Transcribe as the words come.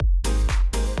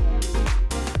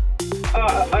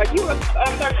You a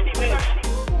thirsty bitch.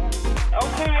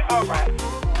 Okay, alright.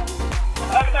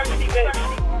 A thirsty bitch.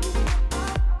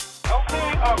 Okay,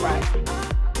 alright.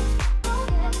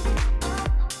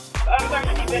 A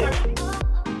thirsty bitch.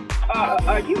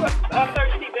 Are you a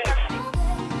thirsty bitch?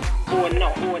 Or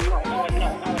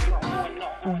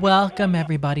no. Welcome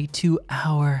everybody to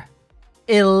our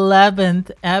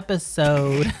 11th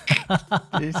episode.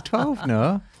 It's 12,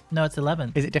 no? No, it's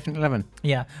 11. Is it definitely 11?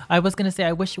 Yeah. I was going to say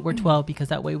I wish it were 12 because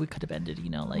that way we could have ended,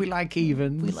 like... We like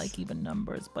evens. We like even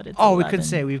numbers, but it's 11. we could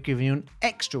say we've given you an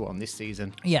extra one this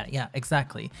season. Yeah,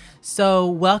 exactly. So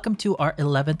welcome to our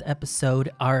 11th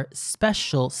episode, our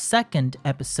special second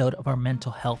episode of our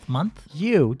mental health month. Do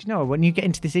you know, when you get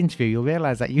into this interview, you'll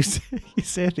realise that you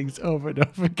say things over and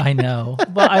over again. I know.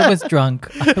 Well, I was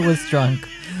drunk.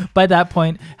 By that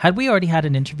point, had we already had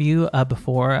an interview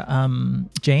before,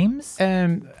 James?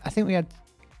 I think we had...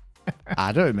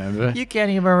 I don't remember. You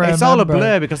can't even remember. It's all a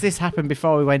blur because this happened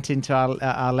before we went into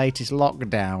our latest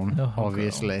lockdown,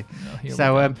 obviously.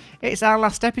 It's our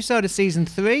last episode of season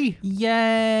 3.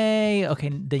 Yay! Okay,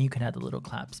 then you can add the little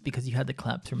claps because you had the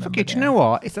claps. Remember? Fuck it, you know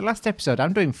what? It's the last episode.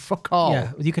 I'm doing fuck all.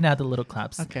 Yeah, you can add the little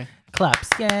claps. Okay. Claps.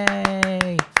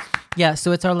 Yay! Yeah,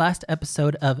 so it's our last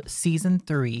episode of season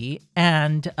 3,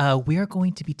 and we are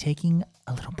going to be taking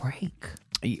a little break.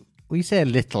 When you say a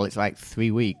little, it's like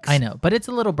 3 weeks. I know, but it's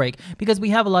a little break because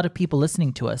we have a lot of people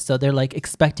listening to us, so they're like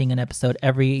expecting an episode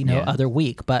every other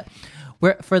week. But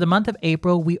for the month of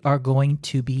April, we are going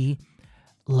to be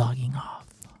logging off.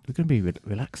 We're going to be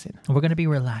relaxing. We're going to be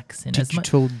relaxing.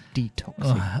 Digital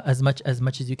detoxing. As much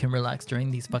as you can relax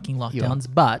during these fucking lockdowns.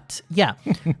 Yeah. But yeah,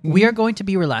 we are going to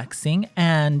be relaxing,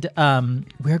 and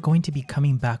we're going to be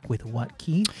coming back with what,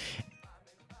 Keith?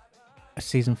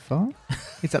 Season 4?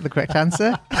 Is that the correct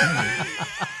answer?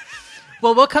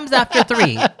 Well, what comes after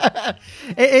 3?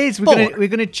 It is. We're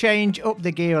gonna change up the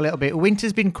gear a little bit.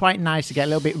 Winter's been quite nice to get a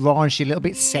little bit raunchy, a little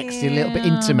bit sexy, a little bit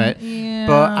intimate. Yeah.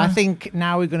 But I think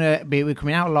now we're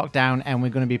coming out of lockdown and we're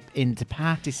gonna be into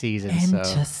party season.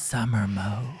 Into summer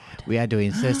mode. We are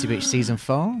doing Thirsty Bitch season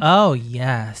 4. Oh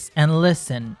yes. And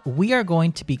listen, we are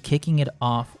going to be kicking it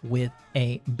off with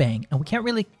a bang. And we can't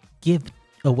really give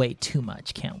away too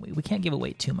much, can we? We can't give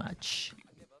away too much.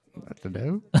 I don't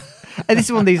know. And this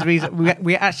is one of these reasons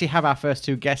we actually have our first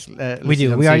 2 guests. We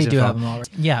do. We already do have them already.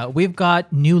 Yeah, we've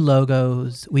got new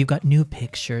logos. We've got new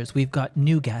pictures. We've got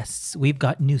new guests. We've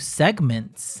got new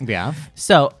segments. We have.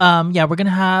 So, we're going to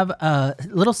have a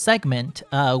little segment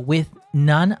with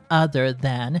none other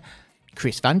than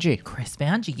Chris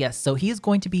Vangie, yes. So he is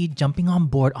going to be jumping on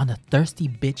board on the Thirsty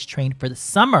Bitch train for the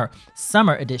summer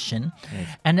edition.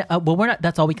 Yes. And we're not.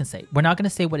 That's all we can say. We're not going to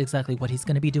say what he's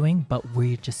going to be doing, but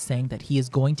we're just saying that he is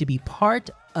going to be part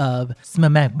of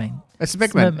Smegma. A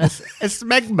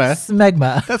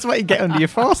smegma. That's what you get under your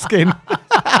foreskin.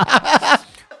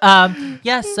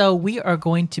 So we are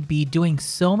going to be doing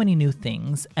so many new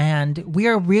things, and we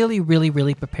are really, really,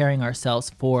 really preparing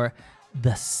ourselves for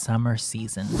the summer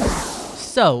season.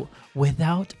 So,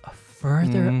 without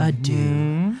further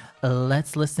ado,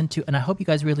 let's listen to, and I hope you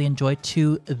guys really enjoyed,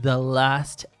 the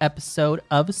last episode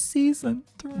of season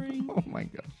 3. Oh my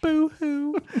God.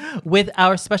 Boo-hoo. With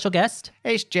our special guest.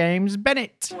 It's James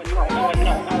Bennett.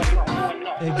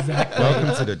 Exactly.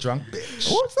 Welcome to the Drunk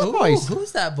Bitch. What's that voice?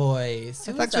 Who's that voice?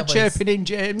 Thanks for chirping in,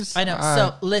 James. I know.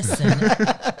 So listen,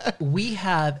 we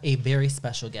have a very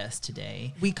special guest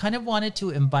today. We kind of wanted to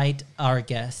invite our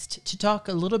guest to talk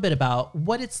a little bit about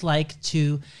what it's like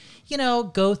to,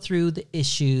 go through the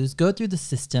issues, go through the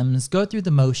systems, go through the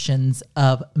motions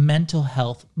of mental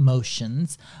health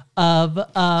motions of... There's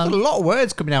a lot of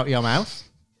words coming out of your mouth.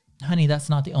 Honey, that's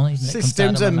not the only thing that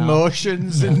systems comes out of my and mouth.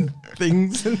 motions and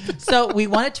things. So we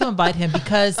wanted to invite him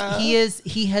because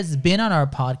he has been on our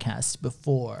podcast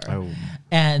before. Oh.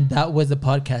 And that was a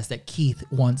podcast that Keith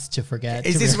wants to forget.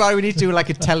 Is this why we need to do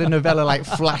like a telenovela like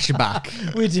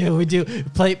flashback? We do.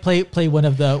 Play one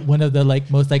of the like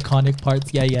most iconic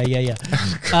parts.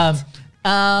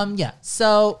 Yeah.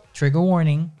 So trigger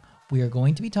warning. We are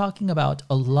going to be talking about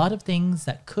a lot of things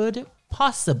that could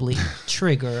possibly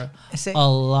trigger a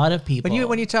lot of people.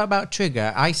 When you talk about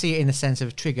trigger, I see it in the sense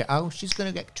of trigger. Oh, she's going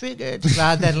to get triggered.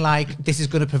 Rather than like, this is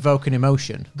going to provoke an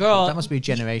emotion. Girl. That must be a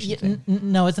generation thing.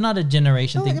 No, it's not a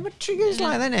generation thing. But trigger's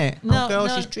like that, isn't it? No,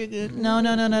 she's triggered.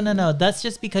 No. That's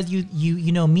just because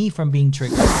you know me from being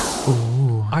triggered.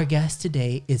 Ooh. Our guest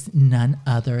today is none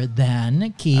other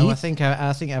than Keith. Oh, I think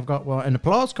I've got an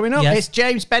applause coming up. Yes. It's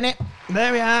James Bennett.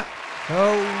 There we are.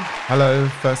 Oh. Hello,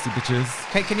 Thirsty Bitches.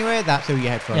 Can you hear that through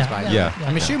your headphones? Yeah.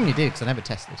 I'm assuming you did because I never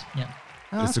tested. Yeah.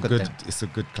 Oh, it's a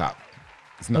good clap.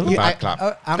 It's not a bad clap.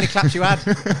 How many claps you had?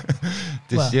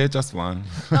 This year, just one.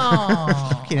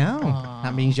 Oh, You know,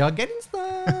 that means you're getting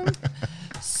some.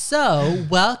 so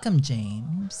welcome,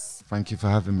 James. Thank you for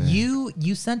having me.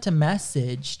 You sent a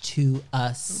message to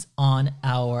us on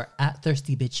our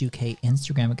 @ThirstyBitchUK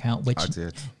Instagram account, which I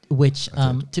did.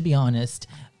 To be honest,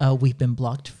 we've been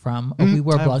blocked from, or we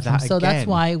were Oh, blocked from. that So that's again.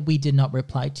 why we did not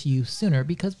reply to you sooner,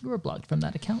 because we were blocked from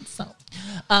that account. So,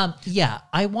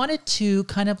 I wanted to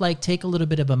kind of like take a little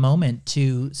bit of a moment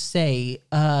to say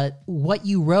what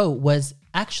you wrote was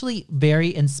actually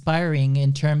very inspiring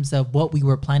in terms of what we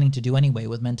were planning to do anyway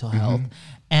with mental health.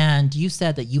 And you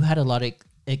said that you had a lot of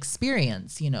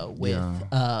experience, with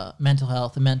mental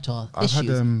health and mental I've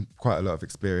issues. had quite a lot of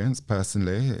experience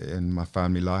personally in my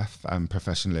family life and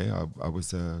professionally. I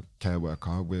was a care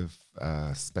worker with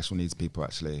special needs people,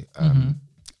 actually.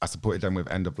 I supported them with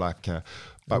end-of-life care.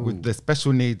 But with the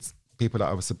special needs people that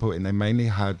I was supporting, they mainly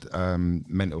had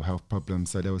mental health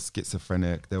problems. So there was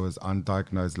schizophrenic, there was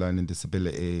undiagnosed learning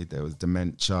disability, there was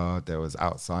dementia, there was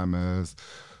Alzheimer's.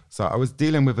 So I was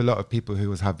dealing with a lot of people who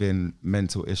was having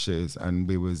mental issues, and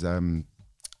we was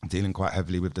dealing quite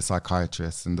heavily with the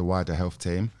psychiatrists and the wider health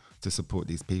team to support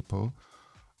these people.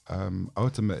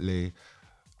 Ultimately,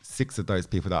 6 of those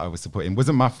people that I was supporting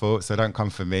wasn't my fault, so don't come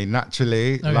for me.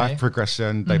 Naturally, life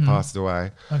progression, they passed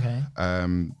away. Okay.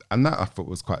 And that I thought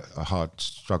was quite a hard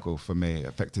struggle for me. It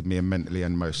affected me mentally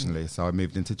and emotionally. So I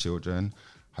moved into children.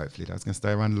 Hopefully that's going to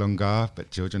stay around longer, but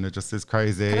children are just as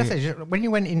crazy. Can I say, when you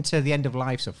went into the end of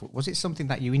life stuff, was it something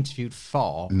that you interviewed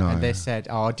for? No. And they said,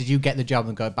 oh, did you get the job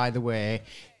and go, by the way,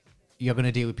 you're going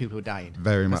to deal with people who are dying?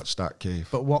 Very much that, Keith.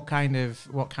 But what kind of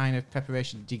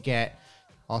preparation did you get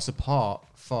or support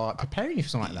for preparing you for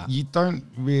something like that? You don't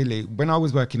really. When I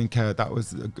was working in care, that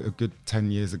was a good 10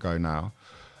 years ago now.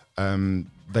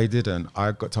 They didn't.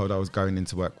 I got told I was going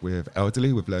into work with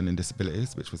elderly with learning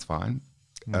disabilities, which was fine.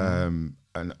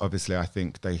 And obviously, I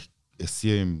think they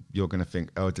assume you're going to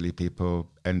think elderly people,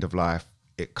 end of life,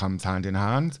 it comes hand in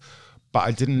hand. But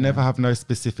I didn't never have no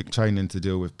specific training to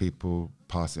deal with people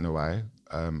passing away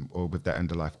or with their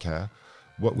end of life care.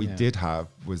 What we did have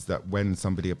was that when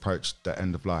somebody approached the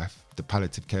end of life, the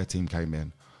palliative care team came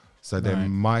in. So then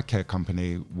my care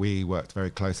company, we worked very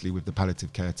closely with the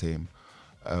palliative care team,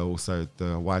 also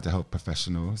the wider health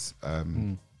professionals.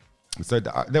 So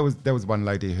there was one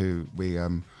lady who we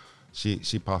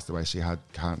she passed away. She had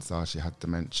cancer. She had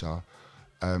dementia.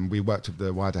 We worked with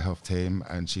the wider health team,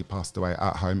 and she passed away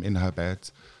at home in her bed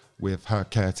with her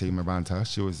care team around her.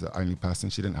 She was the only person.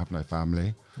 She didn't have no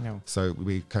family. No. So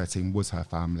care team was her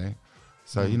family.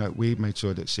 So, we made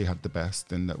sure that she had the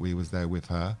best and that we was there with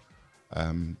her.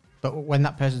 But when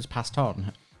that person's passed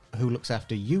on, who looks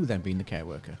after you then being the care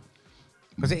worker?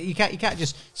 Because you can't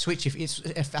just switch.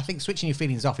 I think switching your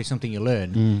feelings off is something you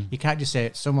learn. You can't just say,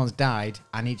 someone's died,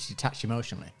 I need to detach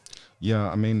emotionally. Yeah,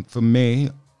 I mean, for me,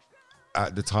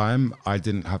 at the time, I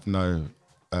didn't have no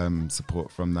support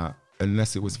from that,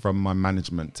 unless it was from my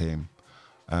management team.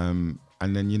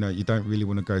 And then, you don't really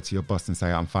want to go to your boss and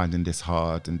say, I'm finding this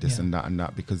hard and this and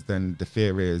that, because then the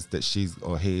fear is that she's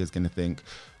or he is going to think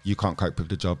you can't cope with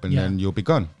the job, and then you'll be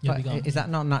gone. You'll be But gone. is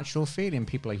that not a natural feeling?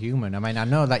 People are human. I mean, I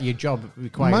know that your job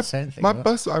requires certain things. My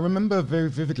boss, I remember very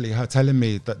vividly her telling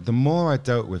me that the more I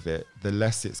dealt with it, the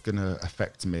less it's going to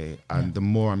affect me, and the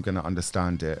more I'm going to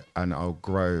understand it, and I'll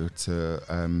grow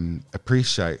to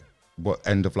appreciate what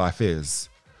end of life is.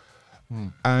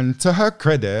 And to her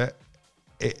credit,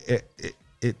 it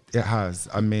has.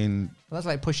 I mean, Well, that's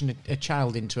like pushing a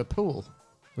child into a pool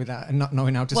without not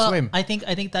knowing how to Well, swim. I think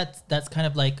that's kind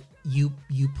of like you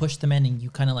push them in and you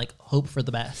kind of like hope for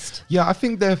the best. yeah, I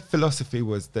think their philosophy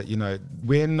was that,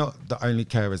 we're not the only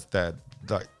carers there.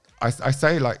 Like I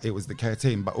say, like, it was the care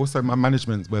team, but also my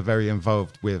management were very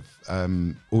involved with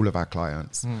all of our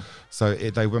clients. So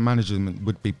management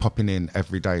would be popping in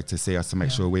every day to see us to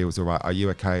make sure we was all right. Are you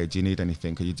okay? Do you need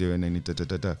anything? Are you doing any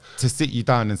da-da-da-da? To sit you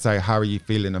down and say, how are you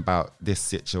feeling about this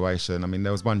situation? I mean,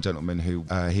 there was one gentleman who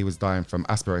he was dying from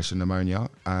aspiration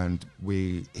pneumonia, and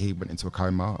he went into a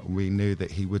coma. We knew that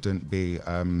he wouldn't be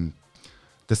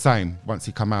the same once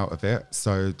he come out of it.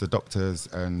 So the doctors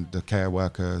and the care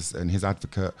workers and his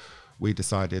advocate, we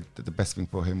decided that the best thing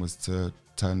for him was to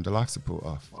turn the life support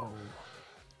off.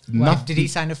 Did he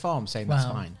sign a form saying that's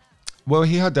fine? Well,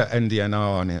 he had the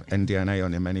NDNA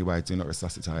on him anyway, do not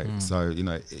resuscitate. So,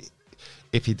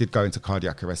 if he did go into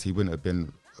cardiac arrest, he wouldn't have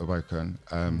been awoken.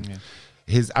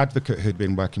 His advocate, who'd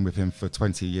been working with him for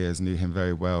 20 years, knew him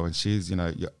very well. And she's,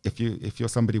 if you're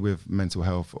somebody with mental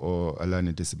health or a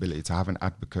learning disability, to have an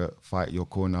advocate fight your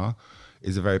corner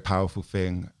is a very powerful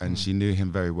thing. And she knew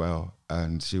him very well.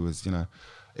 And she was,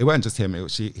 it wasn't just him.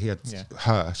 He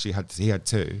had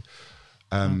two.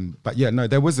 But yeah, no,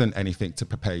 there wasn't anything to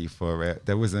prepare you for it.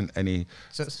 There wasn't any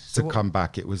to come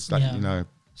back. It was like,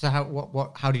 So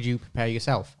how did you prepare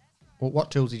yourself?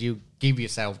 What tools did you give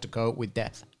yourself to cope with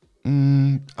death?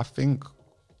 I think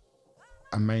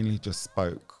I mainly just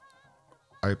spoke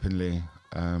openly.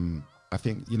 I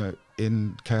think,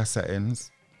 in care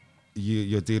settings,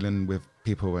 you're dealing with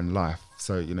people in life.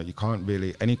 So, you can't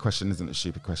really, any question isn't a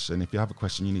stupid question. If you have a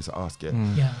question, you need to ask it.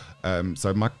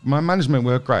 So my management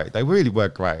were great. They really were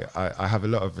great. I have a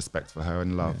lot of respect for her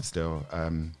and love still.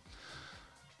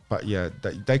 But yeah,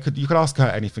 you could ask her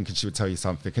anything and she would tell you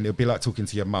something, and it'll be like talking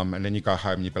to your mum, and then you go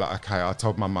home and you'd be like, okay, I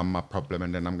told my mum my problem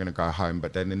and then I'm going to go home.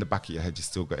 But then in the back of your head, you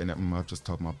still got in it. I've just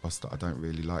told my boss that I don't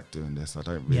really like doing this. I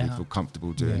don't really feel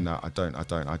comfortable doing that. I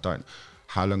don't.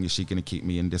 How long is she going to keep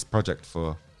me in this project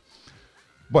for?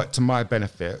 But to my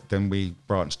benefit, then we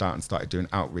branched out and started doing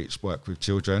outreach work with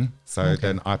children. So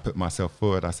then I put myself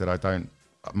forward. I said,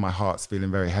 my heart's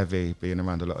feeling very heavy being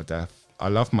around a lot of death. I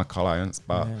love my clients,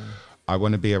 but I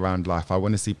want to be around life. I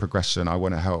want to see progression. I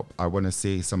want to help. I want to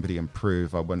see somebody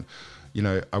improve. I want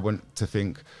to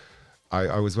think.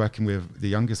 I was working with, the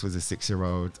youngest was a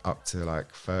 6-year-old up to like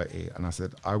 30. And I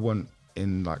said, I want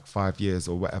in like 5 years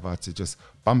or whatever to just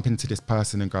bump into this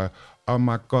person and go, oh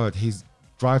my God, he's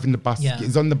driving the bus.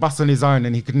 He's on the bus on his own,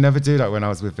 and he could never do that when I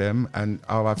was with him. And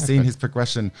I've seen his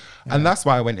progression. And that's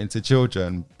why I went into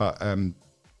children. But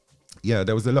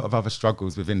there was a lot of other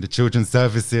struggles within the children's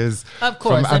services. Of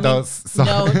course, from adults.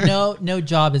 No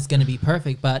job is going to be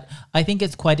perfect, but I think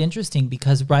it's quite interesting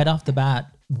because right off the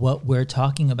bat, what we're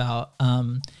talking about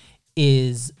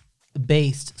is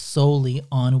based solely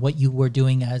on what you were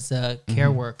doing as a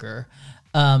care worker.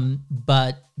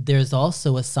 But there's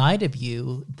also a side of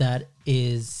you that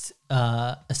is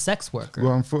a sex worker.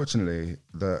 Well, unfortunately,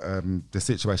 the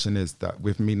situation is that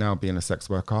with me now being a sex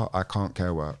worker, I can't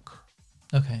care work.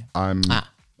 Okay.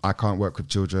 I can't work with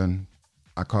children.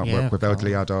 I can't work with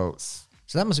elderly adults.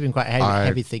 So that must have been quite a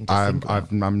heavy thing to think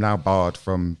about. I'm now barred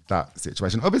from that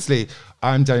situation. Obviously,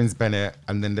 I'm James Bennett,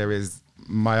 and then there is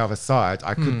my other side.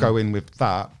 I could go in with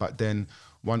that, but then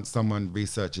once someone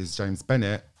researches James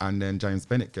Bennett, and then James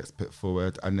Bennett gets put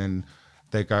forward, and then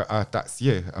they go, that's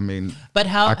you. I mean, but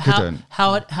I couldn't.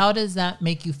 How does that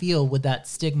make you feel with that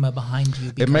stigma behind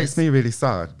you? It makes me really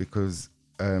sad because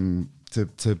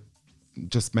to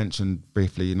just mention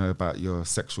briefly, about your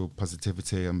sexual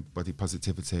positivity and body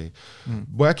positivity.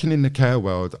 Working in the care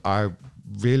world, I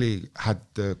really had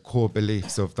the core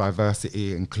beliefs of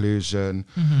diversity, inclusion,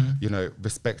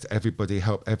 respect everybody,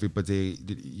 help everybody.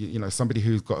 Somebody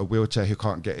who's got a wheelchair who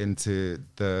can't get into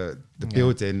the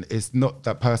building, it's not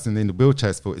that person in the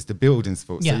wheelchair's fault, it's the building's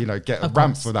fault. So, get a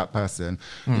ramp for that person.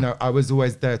 I was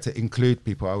always there to include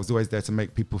people. I was always there to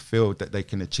make people feel that they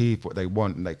can achieve what they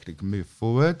want and they can move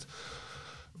forward.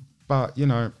 But,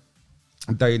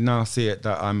 they now see it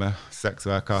that I'm a sex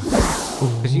worker.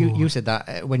 Because you said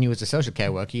that when you was a social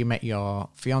care worker, you met your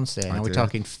fiance, and we're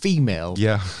talking female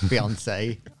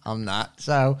fiance on that.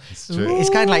 So it's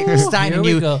kind of like starting a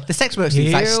new. The sex work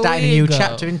is like starting a new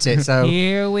chapter, isn't it? So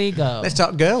here we go. Let's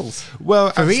talk girls.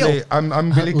 Well, for actually, real.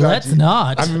 I'm really glad. Let's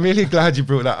not. I'm really glad you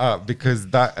brought that up because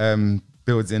that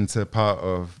builds into part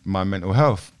of my mental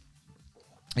health.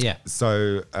 Yeah.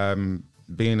 So.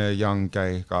 Being a young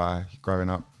gay guy growing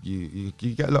up, you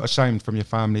get a lot of shame from your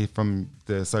family, from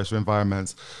the social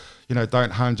environments.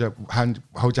 Don't hold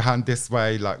your hand this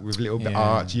way, like with a little bit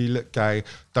arch. You look gay.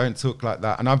 Don't talk like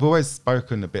that. And I've always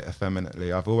spoken a bit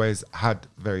effeminately. I've always had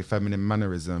very feminine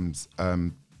mannerisms.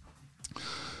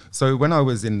 So when I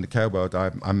was in the care world,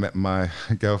 I met my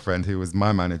girlfriend, who was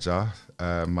my manager,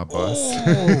 my boss.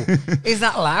 Oh, is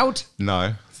that allowed?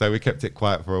 No. So we kept it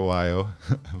quiet for a while,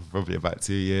 probably about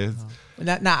 2 years. Oh.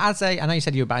 Now, I know you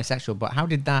said you were bisexual, but how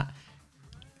did that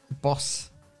boss?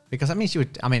 Because she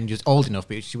was old enough,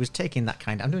 but she was taking that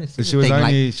kind of. I'm doing this she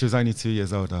was only 2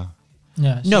 years older.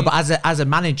 Yeah. But as a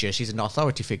manager, she's an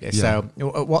authority figure. Yeah.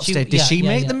 So, at what stage did she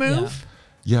make the move?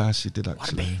 Yeah, she did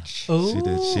actually. What a bitch. She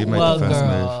did. She made the first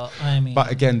move. I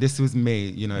but again, this was me.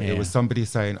 It was somebody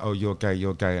saying, "Oh, you're gay,"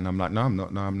 and I'm like, "No, I'm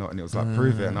not. No, I'm not." And it was like,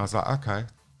 "Prove it." And I was like, "Okay,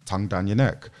 tongue down your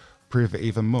neck." Prove it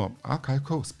even more. Okay,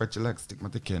 cool. Spread your legs, stick my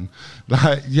dick in.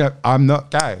 I'm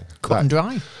not gay. Cut and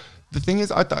dry. The thing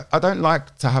is, I don't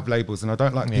like to have labels, and I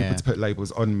don't like people to put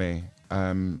labels on me.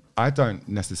 I don't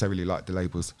necessarily like the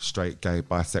labels straight, gay,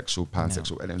 bisexual,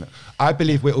 pansexual. No. I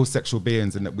believe we're all sexual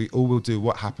beings and that we all will do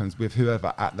what happens with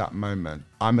whoever at that moment.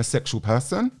 I'm a sexual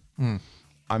person.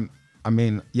 I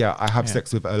have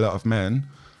sex with a lot of men,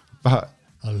 but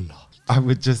I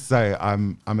would just say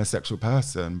I'm a sexual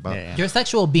person, but You're a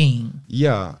sexual being.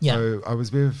 yeah. Yeah. So I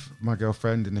was with my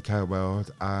girlfriend in the care world,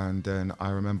 and then I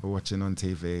remember watching on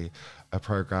TV a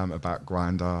program about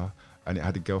Grindr, and it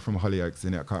had a girl from Hollyoaks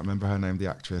in it. I can't remember her name, the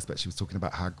actress, but she was talking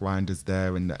about how Grindr's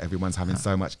there and that everyone's having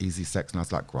so much easy sex, and I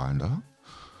was like, Grindr?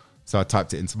 So I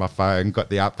typed it into my phone, got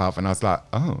the app up, and I was like,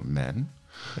 oh, men.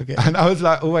 Okay. And I was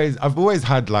like, I've always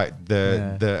had like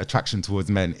the attraction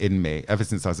towards men in me ever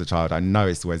since I was a child. I know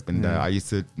it's always been there.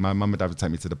 My mum and dad would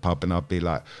take me to the pub and I'd be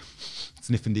like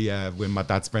sniffing the air when my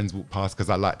dad's friends walk past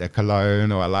because I like their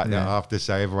cologne or I like their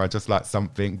aftershave or I just like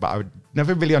something, but I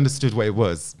never really understood what it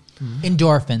was.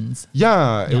 Endorphins.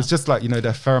 Yeah, it was just like,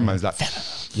 their pheromones, like,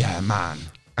 yeah, man.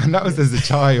 And that was as a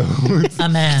child. A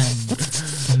man.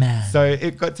 A man. So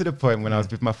it got to the point when I was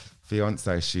with my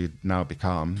fiance, she'd now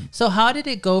become, So how did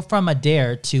it go from a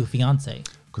dare to fiance?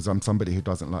 because I'm somebody who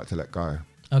doesn't like to let go.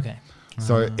 Okay.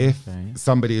 So if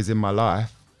somebody is in my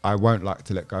life, I won't like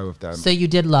to let go of them. So you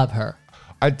did love her,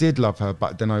 I did love her,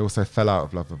 but then I also fell out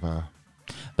of love with her.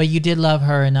 but you did love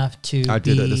her enough to I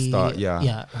did at the start, yeah.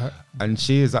 Yeah. And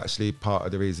she is actually part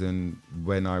of the reason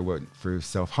when I went through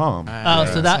self-harm.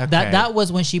 So that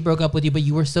was when she broke up with you, but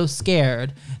you were so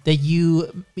scared that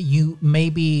you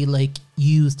maybe like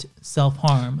used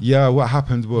self-harm. Yeah, what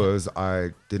happened was I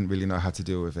didn't really know how to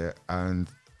deal with it. And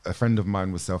a friend of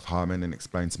mine was self-harming and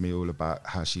explained to me all about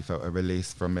how she felt a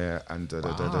release from it and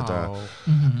da-da-da-da-da.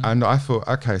 And I thought,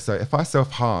 okay, so if I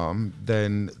self-harm,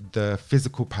 then the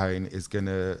physical pain is going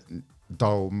to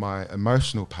dull my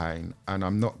emotional pain and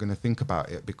I'm not going to think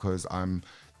about it because I'm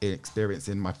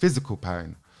experiencing my physical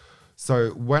pain. So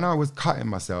when I was cutting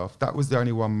myself, that was the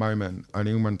only one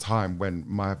time when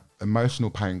my emotional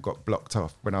pain got blocked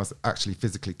off, when I was actually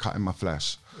physically cutting my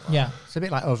flesh. Yeah. It's a bit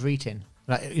like overeating.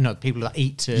 Like, people that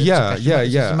eat to Yeah.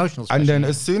 It's emotional And then suppression.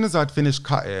 as soon as I'd finished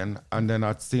cutting and then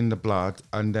I'd seen the blood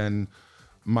and then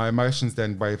my emotions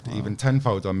then waved even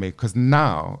tenfold on me because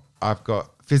now I've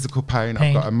got physical pain,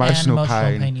 I've got emotional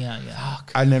pain. Yeah.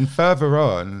 And then further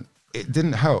on, it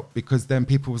didn't help because then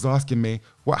people was asking me,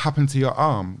 what happened to your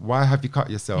arm? Why have you cut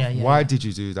yourself? Why did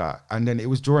you do that? And then it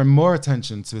was drawing more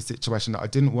attention to a situation that I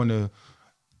didn't want to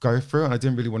go through and I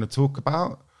didn't really want to talk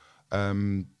about.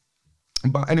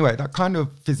 But anyway, that kind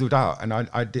of fizzled out. And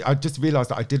I just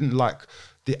realized that I didn't like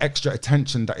the extra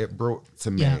attention that it brought to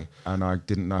me. Yeah. And I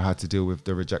didn't know how to deal with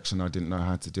the rejection. I didn't know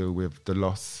how to deal with the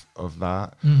loss of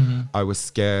that. I was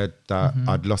scared that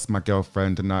I'd lost my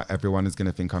girlfriend and that everyone is going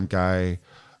to think I'm gay.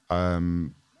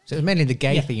 So it was mainly the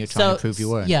gay thing you're trying to prove you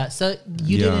weren't. Yeah, so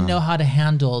you didn't know how to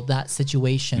handle that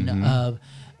situation of,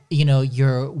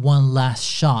 your one last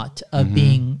shot of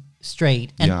being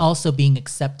straight and also being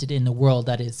accepted in a world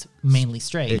that is mainly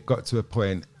straight. It got to a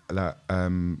point that,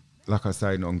 like I was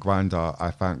saying on Grindr,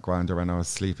 I found Grindr and I was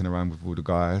sleeping around with all the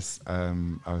guys. I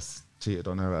was cheated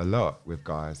on her a lot with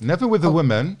guys. Never with a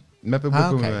woman,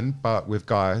 but with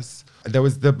guys. There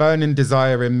was the burning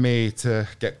desire in me to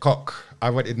get cock. I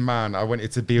wanted man. I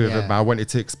wanted to be with a man. I wanted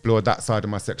to explore that side of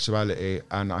my sexuality.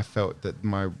 And I felt that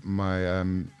my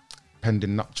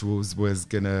pending nuptials was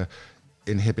going to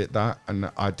inhibit that, and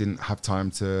I didn't have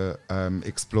time to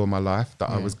explore my life, that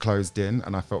I was closed in,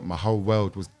 and I felt my whole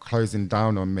world was closing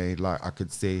down on me. Like I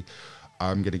could see,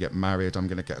 I'm going to get married, I'm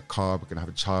going to get a car, we're going to have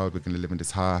a child, we're going to live in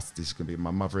this house, this is going to be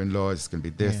my mother-in-law, this is going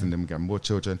to be this, and then we're going to have more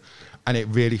children. And it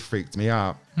really freaked me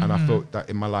out. And I felt that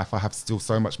in my life I have still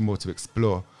so much more to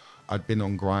explore. I'd been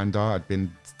on Grindr, I'd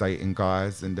been dating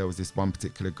guys, and there was this one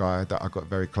particular guy that I got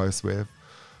very close with.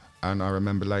 And I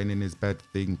remember laying in his bed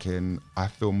thinking, I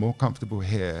feel more comfortable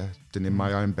here than in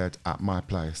my own bed at my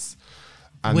place.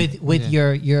 And with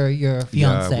your fiance.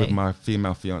 Yeah, with my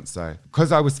female fiance.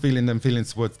 Because I was feeling them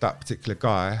feelings towards that particular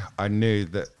guy, I knew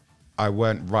that I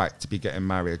weren't right to be getting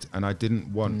married. And I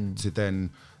didn't want to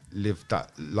then live that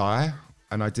lie.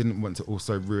 And I didn't want to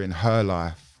also ruin her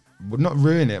life. Well, not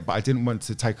ruin it, but I didn't want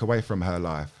to take away from her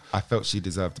life. I felt she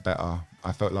deserved better.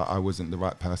 I felt like I wasn't the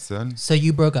right person. So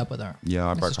you broke up with her? Yeah,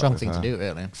 I broke up with her. It's a strong thing to do,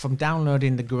 really. From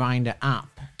downloading the Grindr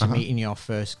app to meeting your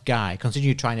first guy, considering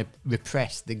you're trying to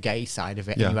repress the gay side of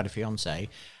it and you had a fiance,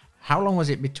 how long was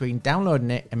it between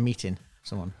downloading it and meeting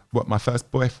someone? What, my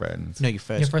first boyfriend? No, your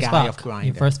first guy fuck. off Grindr.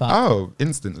 Your first fuck. Oh,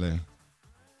 instantly.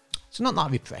 So not that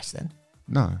repressed then?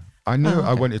 No. I knew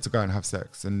I wanted to go and have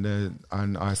sex. And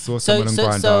I saw someone on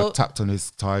Grindr, tapped on his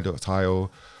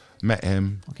tile, met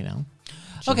him. Okay, now.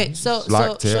 Okay, so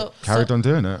Liked it, carried on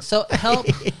doing it. So help,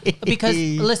 because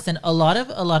listen, a lot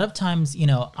of times, you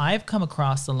know, I've come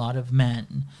across a lot of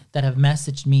men that have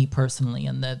messaged me personally,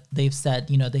 and that they've said,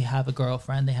 you know, they have a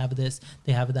girlfriend, they have this,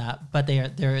 they have that, but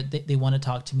they want to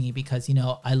talk to me because, you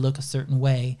know, I look a certain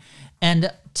way.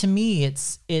 And to me,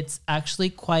 it's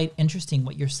actually quite interesting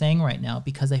what you're saying right now,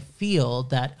 because I feel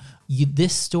that your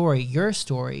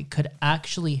story could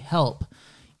actually help,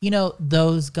 you know,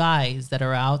 those guys that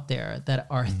are out there that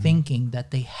are thinking that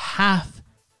they have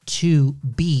to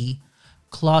be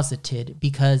closeted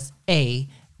because A,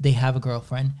 they have a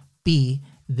girlfriend, B,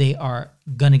 they are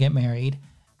gonna get married,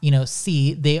 you know,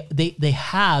 C, they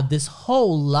have this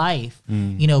whole life,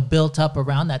 you know, built up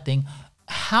around that thing.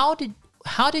 How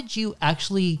did you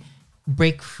actually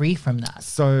break free from that?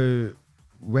 So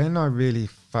when I really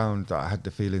found that I had the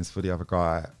feelings for the other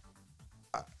guy,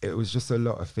 it was just a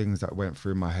lot of things that went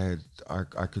through my head.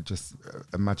 I could just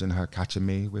imagine her catching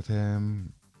me with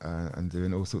him and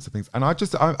doing all sorts of things. And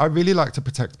I really like to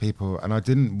protect people, and I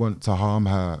didn't want to harm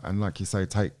her and, like you say,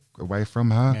 take away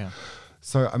from her. Yeah.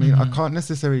 So, I mean, I can't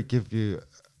necessarily give you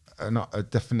a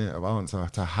definite answer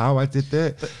to how I did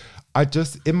it. But I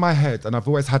just, in my head, and I've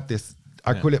always had this,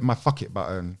 I call it my fuck it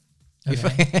button.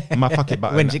 Okay. My fuck it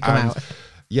button. When did it come out?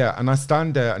 Yeah, and I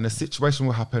stand there and a situation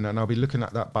will happen and I'll be looking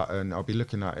at that button, I'll be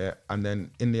looking at it, and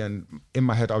then in the end, in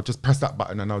my head, I'll just press that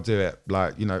button and I'll do it.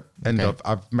 Like, you know, end of,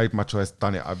 I've made my choice,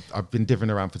 done it. I've been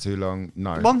divvying around for too long.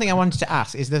 No. One thing I wanted to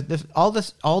ask is that all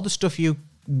the stuff you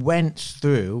went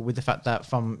through with the fact that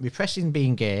from repressing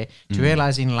being gay to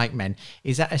realizing you like men,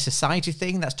 is that a society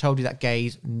thing that's told you that gay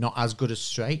is not as good as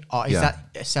straight, or is that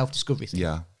a self-discovery thing?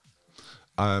 Yeah.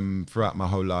 Throughout my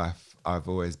whole life, I've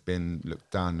always been looked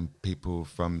down on people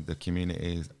from the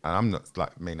communities, and I'm not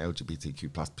like main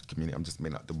LGBTQ plus community, I'm just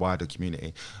mean like the wider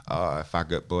community.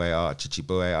 Faggot boy, chichi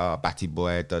boy, batty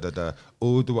boy,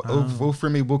 all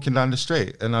through me walking down the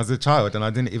street, and as a child, and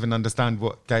I didn't even understand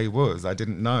what gay was. I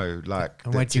didn't know like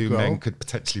the two men could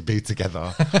potentially be together.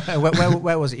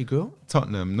 where was it you grew up?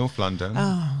 Tottenham, North London.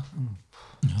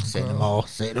 Say them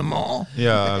all.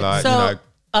 Yeah, like, so, you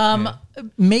know.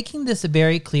 Making this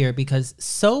very clear, because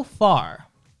so far,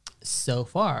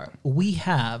 we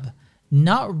have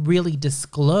not really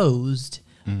disclosed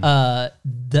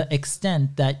the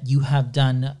extent that you have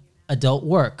done adult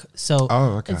work. So,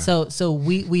 so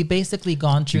we basically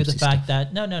gone through the fact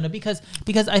that no, because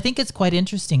I think it's quite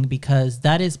interesting, because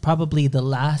that is probably the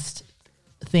last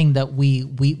thing that we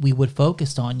would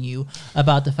focus on you,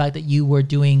 about the fact that you were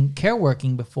doing care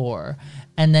working before,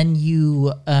 and then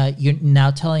you're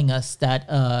now telling us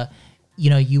that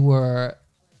you know, you were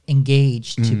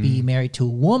engaged to be married to a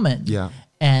woman,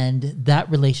 and that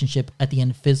relationship at the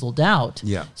end fizzled out.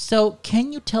 So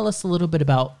can you tell us a little bit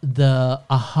about the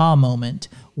aha moment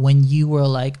when you were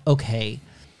like, okay,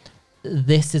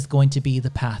 this is going to be the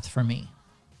path for me?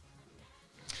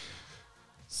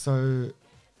 So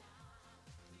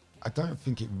I don't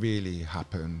think it really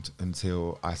happened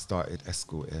until I started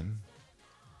escorting.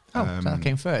 So that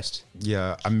came first.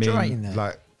 Yeah, I mean, right in there.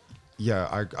 like,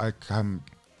 yeah,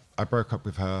 I broke up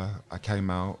with her. I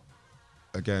came out.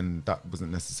 Again, that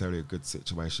wasn't necessarily a good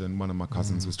situation. One of my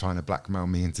cousins was trying to blackmail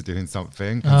me into doing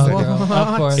something.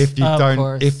 Of course. If you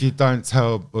don't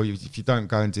tell, or if you don't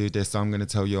go and do this, I'm going to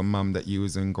tell your mum that you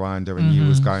was in Grindr and you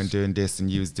was going doing this and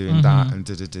you was doing that and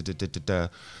da.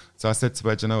 So I said to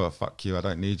her, do you know what, fuck you, I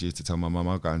don't need you to tell my mum,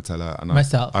 I'll go and tell her. And I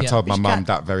told my mum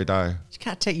that very day. You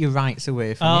can't take your rights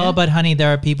away from you. Oh, but honey,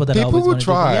 there are people that always will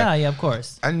try. Yeah, of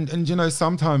course. And you know,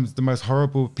 sometimes the most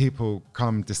horrible people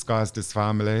come disguised as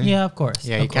family. Yeah, of course.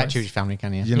 Yeah, you can't choose your family,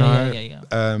 can you? You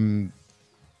know?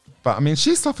 But I mean,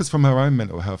 she suffers from her own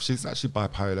mental health. She's actually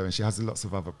bipolar and she has lots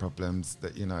of other problems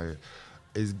that, you know,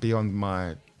 is beyond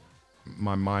my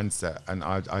mindset. And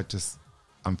I just,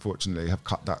 unfortunately, have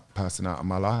cut that person out of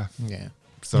my life. Yeah.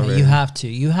 Sorry. Yeah, you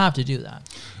have to do that.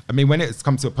 I mean, when it's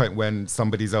come to a point when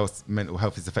somebody else's mental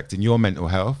health is affecting your mental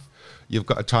health, you've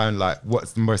got to try and like,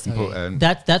 what's the most important?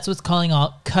 That's what's cutting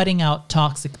out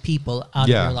toxic people out of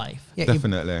your life. Yeah,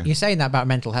 definitely. You're saying that about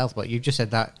mental health, but you've just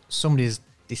said that somebody's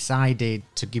decided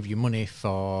to give you money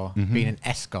for being an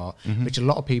escort, which a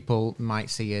lot of people might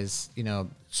see as, you know,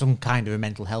 some kind of a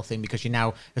mental health thing, because you're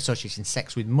now associating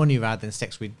sex with money rather than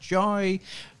sex with joy.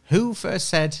 Who first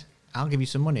said, I'll give you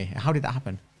some money? How did that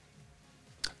happen?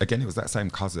 Again, it was that same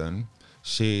cousin.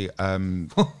 She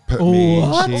put me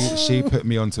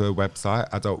onto a website,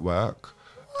 Adult Work,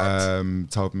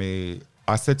 told me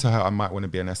I said to her, I might want to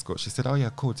be an escort. She said, oh yeah,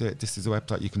 cool, do it. This is a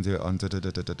website you can do it on. Told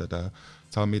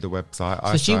me the website.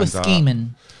 So she was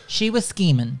scheming. She was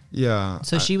scheming. Yeah.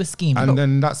 So she was scheming. And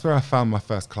then that's where I found my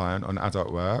first client on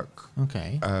Adult Work.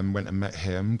 Okay. Went and met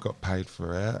him, got paid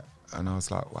for it. And I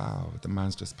was like, wow, the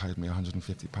man's just paid me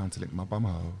 £150 to lick my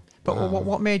bumhole. But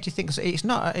what made you think? So it's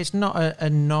not a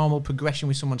normal progression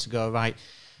with someone to go, right,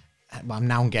 well, I'm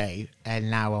now gay and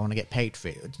now I want to get paid for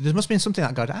it. There must have been something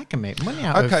that God, I can make money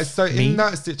out of. Okay, so me. in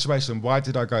that situation, why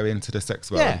did I go into the sex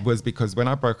world? Yeah. Was because when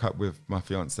I broke up with my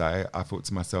fiance, I thought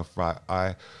to myself, right,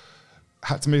 I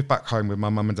had to move back home with my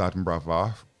mum and dad and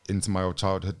brother into my old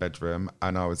childhood bedroom.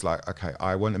 And I was like, okay,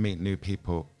 I want to meet new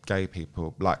people, gay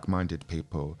people, like-minded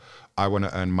people. I want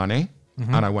to earn money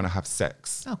and I want to have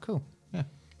sex. Oh, cool. Yeah.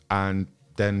 And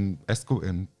then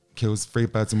escorting kills 3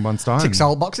 birds in one stone. Ticks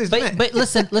all boxes, doesn't it? But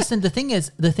listen. The thing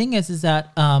is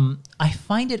that I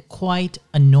find it quite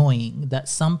annoying that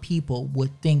some people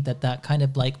would think that kind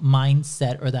of like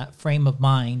mindset or that frame of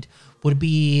mind would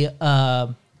be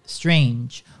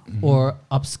strange or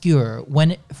obscure.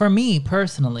 When for me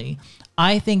personally,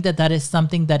 I think that is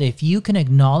something that if you can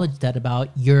acknowledge that about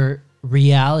your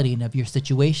reality and of your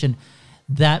situation,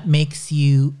 that makes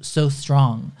you so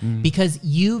strong because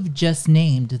you've just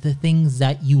named the things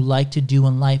that you like to do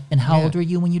in life. And how old were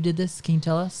you when you did this? Can you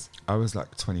tell us? I was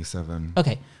like 27.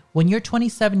 Okay. When you're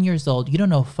 27 years old, you don't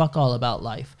know fuck all about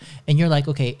life. And you're like,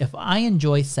 okay, if I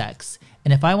enjoy sex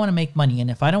and if I want to make money and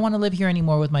if I don't want to live here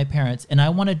anymore with my parents and I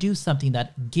want to do something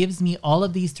that gives me all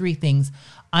of these 3 things,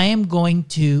 I am going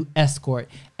to escort.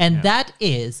 And that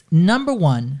is number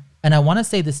 1. And I want to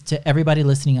say this to everybody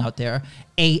listening out there,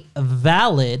 a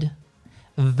valid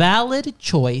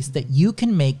choice that you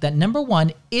can make that number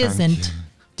 1 isn't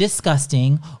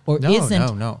disgusting or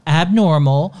isn't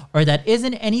abnormal or that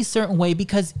isn't any certain way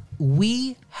because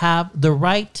we have the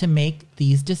right to make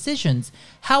these decisions.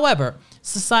 However,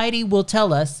 society will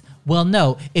tell us, well,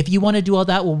 no, if you want to do all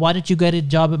that, well, why didn't you get a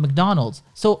job at McDonald's?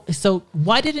 So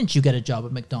why didn't you get a job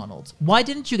at McDonald's? Why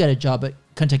didn't you get a job at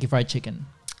Kentucky Fried Chicken?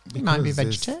 You might be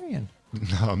vegetarian.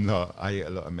 No, I'm not. I eat a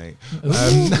lot of meat.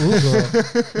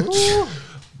 Ooh.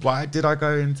 Why did I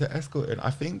go into escorting? I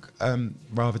think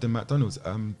rather than McDonald's.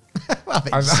 Well,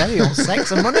 it's sales,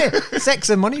 sex and money.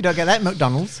 Sex and money, you don't get that at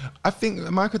McDonald's. I think,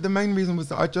 Michael, the main reason was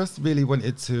that I just really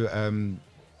wanted to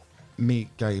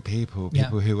meet gay people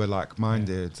who were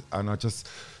like-minded. And I just,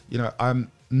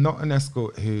 I'm not an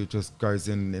escort who just goes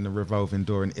in a revolving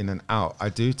door and in and out. I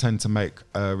do tend to make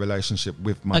a relationship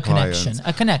with my clients.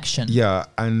 A connection. Yeah,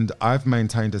 and I've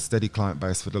maintained a steady client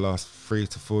base for the last 3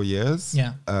 to 4 years.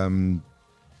 Yeah.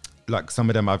 Like some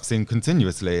of them I've seen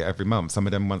continuously every month, some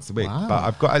of them once a week. Wow. But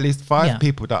I've got at least 5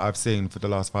 people that I've seen for the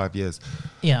last 5 years.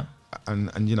 Yeah. And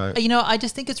I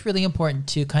just think it's really important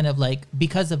to kind of like,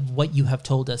 because of what you have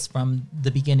told us from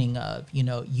the beginning of,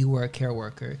 you were a care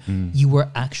worker, you were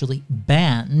actually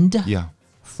banned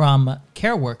from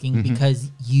care working because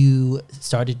you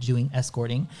started doing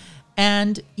escorting.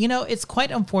 And, it's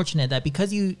quite unfortunate that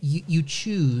because you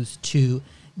choose to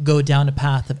go down a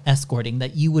path of escorting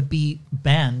that you would be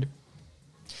banned.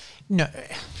 No.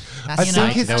 I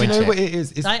think do you know what it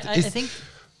is? I think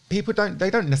people don't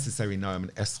necessarily know I'm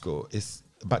an escort.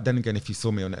 But then again, if you saw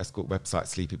me on the escort website,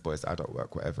 Sleepy Boys, Adult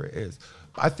Work, whatever it is,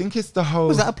 I think it's the whole.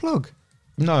 Was that a plug?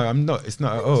 No, I'm not. It's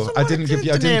not at all. I didn't give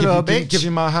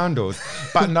you my handles.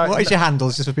 But no, what is your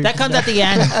handles? Just for people that comes at the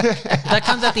end. That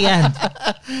comes at the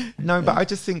end. No, but I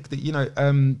just think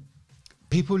that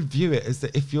people view it as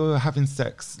that if you're having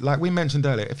sex, like we mentioned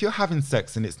earlier, if you're having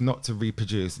sex and it's not to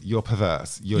reproduce, you're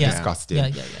perverse. You're disgusting.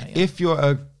 Yeah. If you're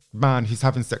a man who's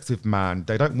having sex with man,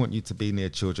 they don't want you to be near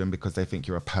children because they think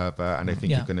you're a pervert and they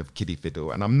think you're going to kiddie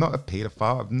fiddle. And I'm not a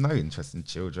paedophile. I've no interest in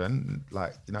children.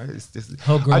 Like, it's just,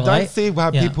 I don't see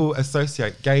how people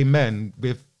associate gay men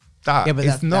with that. Yeah, but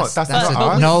that's not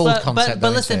an old concept.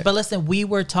 But listen, we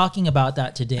were talking about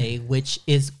that today, which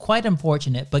is quite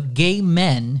unfortunate, but gay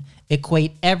men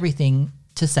equate everything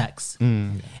to sex.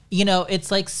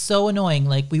 It's like so annoying.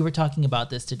 Like we were talking about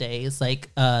this today. It's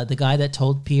like the guy that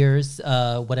told Piers,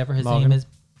 whatever his name is,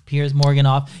 Piers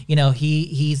Morganoff,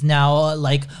 he's now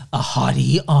like a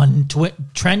hottie on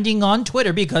trending on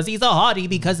Twitter because he's a hottie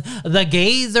because the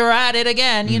gays are at it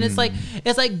again. It's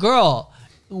like, girl,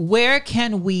 where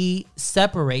can we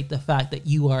separate the fact that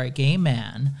you are a gay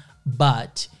man,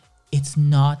 but it's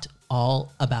not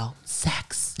all about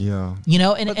sex? Yeah.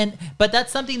 But that's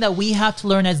something that we have to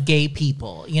learn as gay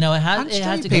people. It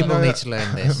has to people go. need to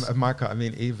learn this. Michael, I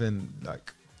mean, even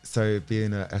like, so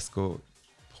being an escort,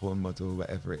 porn model,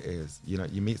 whatever it is,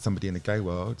 you meet somebody in the gay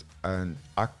world, and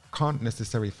I can't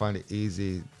necessarily find it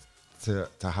easy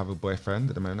to have a boyfriend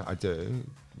at the moment. I do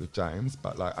with James,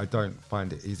 but like I don't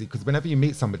find it easy because whenever you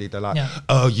meet somebody, they're like,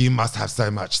 "Oh, you must have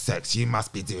so much sex. You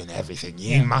must be doing everything.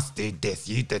 You must do this.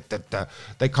 You did that."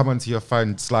 They come onto your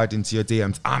phone, slide into your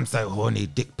DMs. I'm so horny.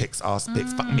 Dick pics, ass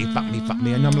pics. Fuck me, fuck me, fuck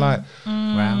me. And I'm like,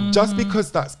 Wow. just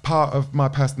because that's part of my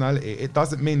personality, it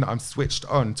doesn't mean that I'm switched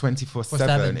on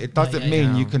 24/7. It doesn't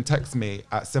mean you can text me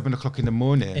at 7 o'clock in the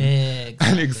morning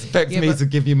and expect me to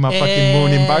give you my fucking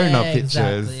morning boner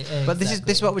pictures. But this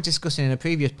is what we're discussing in a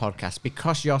previous podcast.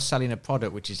 Because you're selling a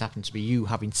product which is happen to be you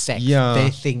having sex, they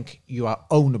think you are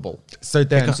ownable. So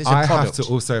then because it's a I have product. to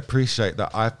also appreciate that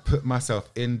I've put myself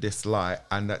in this light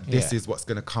and that this is what's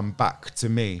going to come back to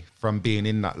me from being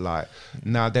in that light.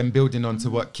 Now then building on to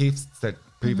what Keith said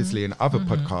previously in other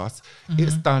podcasts,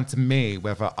 it's down to me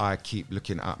whether I keep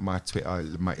looking at my Twitter,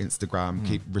 my Instagram,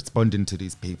 keep responding to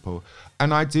these people.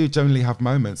 And I do generally have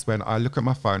moments when I look at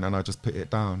my phone and I just put it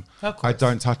down. Of course. I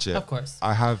don't touch it. Of course.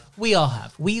 I have. We all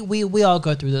have. We all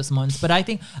go through those moments. But I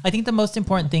think the most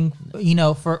important thing, you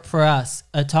know, for us,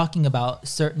 talking about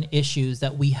certain issues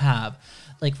that we have,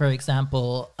 like for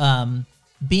example,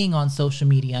 being on social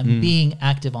media and being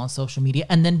active on social media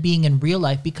and then being in real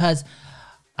life, because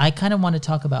I kind of want to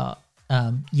talk about.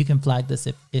 You can flag this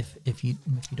if you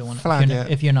don't want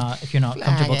to, if you're not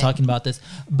comfortable talking about this.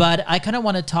 But I kind of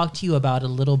want to talk to you about a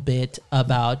little bit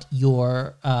about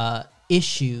your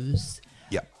issues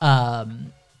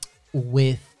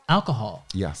with alcohol.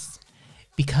 Yes.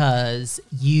 Because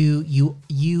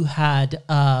you had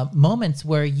moments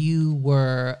where you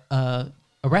were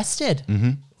arrested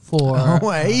for. Oh,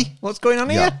 wait, what's going on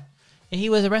here? He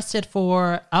was arrested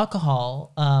for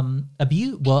alcohol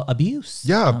abuse.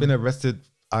 Yeah, I've been arrested.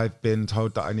 I've been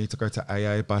told that I need to go to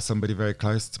AA by somebody very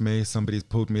close to me. Somebody's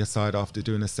pulled me aside after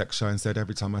doing a sex show and said,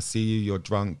 every time I see you, you're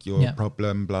drunk, you're a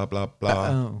problem, blah, blah,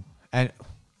 blah.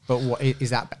 But what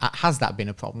is that? Has that been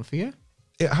a problem for you?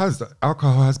 It has.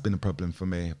 Alcohol has been a problem for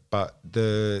me, but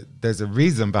there's a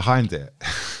reason behind it.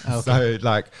 Okay. So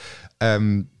like,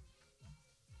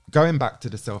 going back to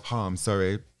the self-harm,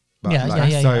 sorry.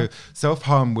 But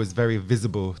self-harm was very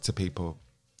visible to people,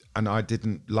 and I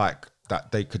didn't like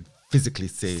that they could physically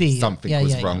see something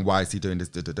was wrong. Why is he doing this?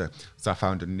 So I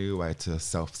found a new way to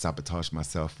self-sabotage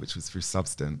myself, which was through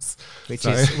substance, which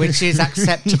is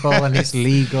acceptable and it's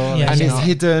legal and it's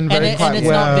hidden very quite well. And it's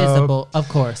not visible, of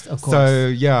course. So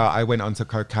yeah, I went onto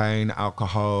cocaine,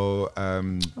 alcohol,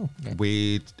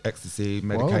 weed, ecstasy,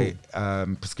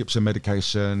 prescription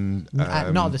medication. Not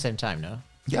at the same time, no.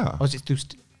 Yeah. Or was it through?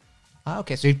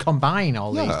 Okay, so you'd combine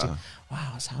all these two. Wow,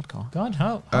 that's hardcore. God,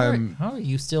 how are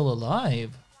you still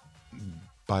alive?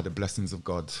 By the blessings of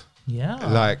God. Yeah.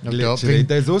 Like literally,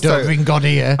 there's also. Don't bring God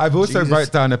here. I've also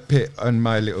wrote down a bit on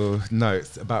my little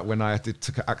notes about when I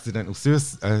took an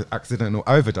accidental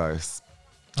overdose.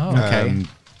 Oh, okay.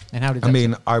 And how did that? I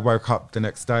mean, I woke up the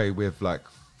next day with like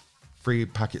 3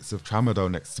 packets of tramadol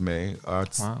next to me. I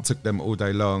took them all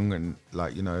day long, and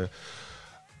like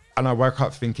and I woke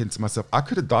up thinking to myself, I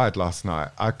could have died last night.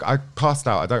 I passed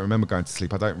out. I don't remember going to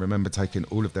sleep. I don't remember taking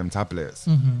all of them tablets,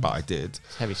 but I did.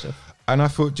 It's heavy stuff. And I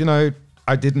thought,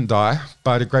 I didn't die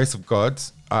by the grace of God.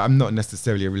 I'm not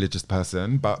necessarily a religious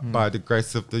person, but by the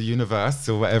grace of the universe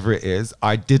or whatever it is,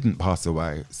 I didn't pass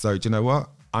away. So do you know what?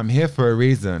 I'm here for a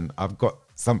reason. I've got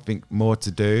something more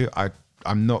to do.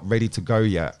 I'm not ready to go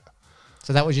yet.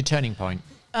 So that was your turning point.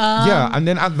 And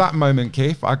then at that moment,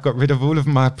 Keith, I got rid of all of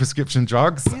my prescription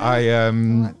drugs.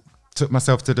 I took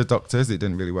myself to the doctors. It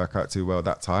didn't really work out too well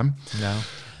that time. No.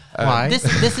 Why?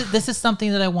 This is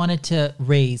something that I wanted to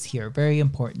raise here. Very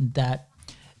important, that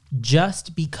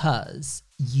just because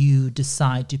you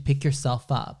decide to pick yourself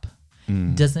up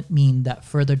doesn't mean that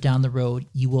further down the road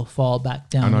you will fall back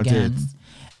down again.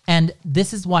 And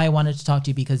this is why I wanted to talk to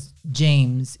you, because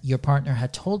James, your partner,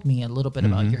 had told me a little bit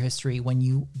about your history when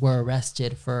you were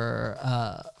arrested for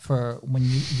when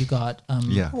you got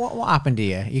What happened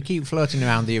here? You keep floating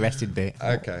around the arrested bit.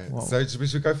 Okay, so we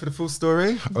should go for the full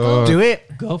story. Do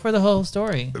it. Go for the whole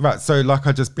story. Right. So, like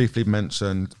I just briefly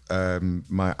mentioned,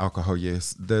 my alcohol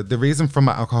use. The reason for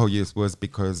my alcohol use was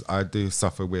because I do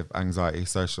suffer with anxiety,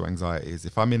 social anxieties.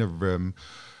 If I'm in a room.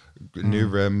 New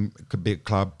room, could be a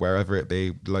club, wherever it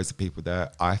be, loads of people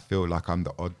there, I feel like I'm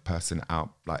the odd person out.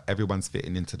 Like everyone's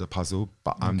fitting into the puzzle,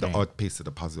 but I'm the odd piece of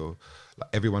the puzzle. Like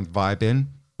everyone's vibing,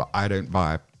 but I don't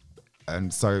vibe.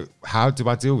 And so how do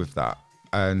I deal with that?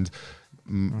 And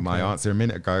my answer a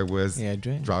minute ago was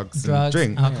drugs and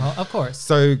drink. Alcohol, of course.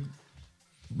 So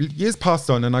years passed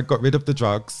on and I got rid of the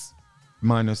drugs,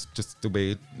 minus just the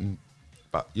weed,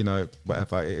 but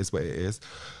whatever, it is what it is.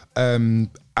 And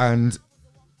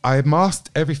I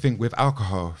masked everything with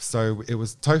alcohol. So it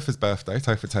was Topher's birthday,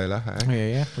 Topher Taylor.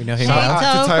 Hey? Yeah. We know him. Shout Hey,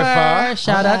 out to Topher.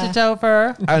 Shout out to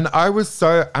Topher. And I was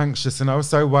so anxious and I was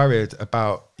so worried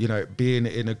about, being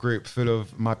in a group full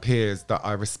of my peers that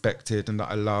I respected and that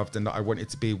I loved and that I wanted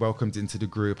to be welcomed into the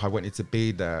group. I wanted to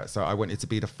be there. So I wanted to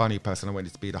be the funny person. I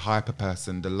wanted to be the hyper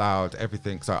person, the loud,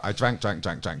 everything. So I drank.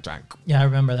 Yeah, I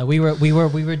remember that. We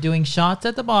were doing shots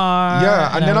at the bar.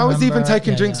 Yeah, and then I was even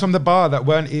taking drinks from. from the bar that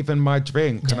weren't even my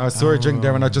drink. And I saw a drink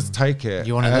there and I just take it.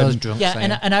 You one of those drunks. Yeah,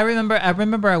 and I remember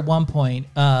at one point,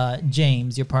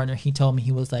 James, your partner, he told me,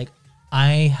 he was like,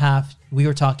 we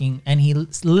were talking and he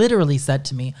literally said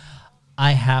to me,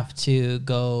 I have to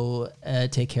go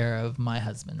take care of my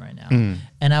husband right now.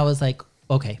 And I was like,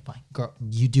 okay, fine, girl,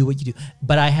 you do what you do.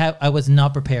 But I was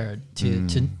not prepared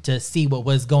to see what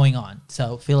was going on.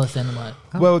 So fill us in what.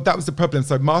 Well, that was the problem.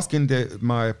 So masking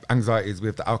my anxieties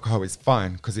with the alcohol is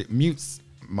fine because it mutes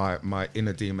my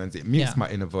inner demons. It mutes my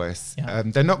inner voice. Yeah.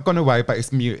 They're not gone away, but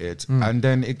it's muted. And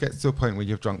then it gets to a point where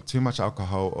you've drunk too much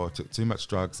alcohol or took too much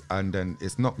drugs, and then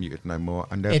it's not muted no more.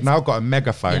 And they've now got a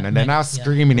megaphone, and they're now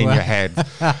screaming in your head.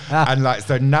 And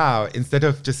so now, instead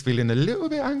of just feeling a little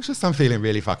bit anxious, I'm feeling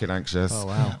really fucking anxious. Oh,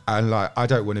 wow. And I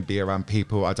don't want to be around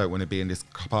people. I don't want to be in this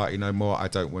party no more. I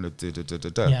don't want to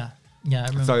do. Yeah, I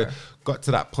remember. So got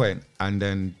to that point, and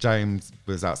then James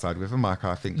was outside with a mic,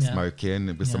 I think, smoking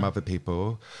with some other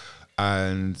people,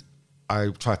 and I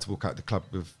tried to walk out the club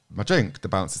with my drink. The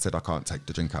bouncer said I can't take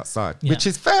the drink outside, which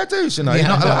is fair dues, you're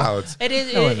not allowed. It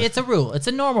is. It's a rule. It's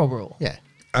a normal rule. Yeah.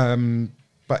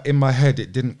 But in my head,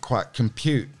 it didn't quite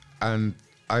compute, and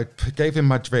I gave him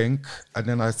my drink, and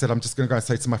then I said, I'm just going to go and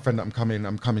say to my friend that I'm coming,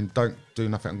 don't do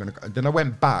nothing, I'm going to. Then I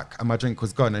went back, and my drink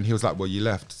was gone, and he was like, well, you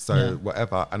left, so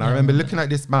whatever. And I remember looking at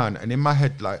this man, and in my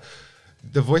head,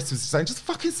 the voice was saying, just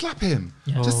fucking slap him.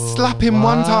 Yeah. Just slap him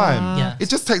one time. Yeah. It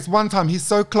just takes one time. He's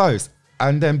so close.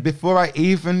 And then before I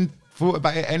even thought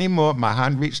about it anymore, my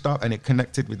hand reached up, and it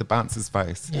connected with the bouncer's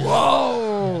face. Yeah.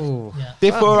 Whoa. Yeah.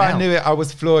 Before I knew it, I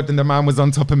was floored, and the man was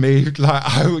on top of me.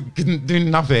 I couldn't do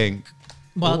nothing.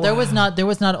 Well, there was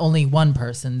not only one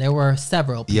person. There were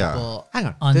several people.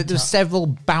 Hang on. There were several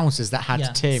bouncers that had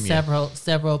to tame you.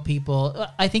 Several people.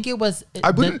 I think it was.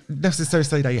 I wouldn't necessarily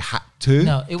say they had to.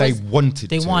 No, they wanted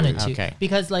to. They wanted to. Okay.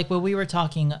 Because when we were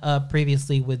talking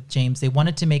previously with James, they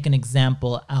wanted to make an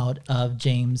example out of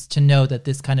James to know that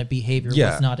this kind of behavior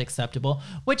was not acceptable,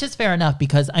 which is fair enough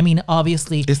because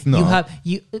obviously it's not.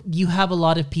 you have a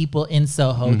lot of people in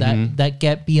Soho that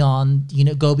get beyond,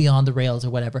 go beyond the rails or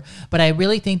whatever. But I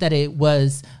really think that it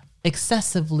was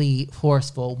excessively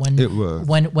forceful when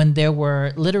there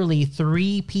were literally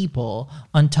 3 people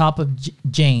on top of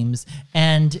James,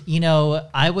 and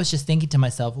I was just thinking to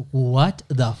myself, what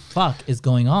the fuck is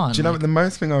going on? Do you know what the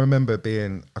most thing I remember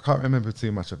being? I can't remember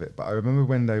too much of it, but I remember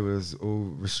when they was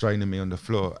all restraining me on the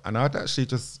floor, and I'd actually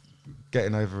just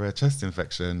getting over a chest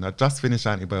infection. I'd just finished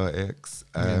antibiotics.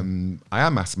 I am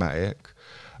asthmatic.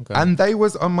 Okay. And they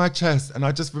was on my chest, and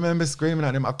I just remember screaming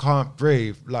at him, I can't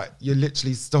breathe. You're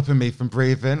literally stopping me from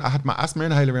breathing. I had my asthma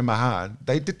inhaler in my hand.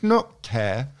 They did not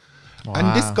care. Wow.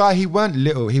 And this guy, he weren't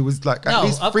little. He was at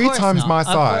least 3 times my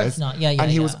size. And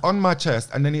he was on my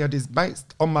chest, and then he had his mates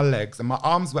on my legs, and my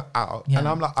arms were out. Yeah. And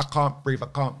I'm like, I can't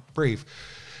breathe.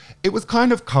 It was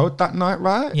kind of cold that night,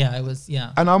 right? Yeah, it was,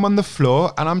 yeah. And I'm on the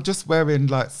floor, and I'm just wearing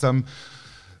some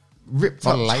ripped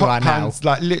up top pants,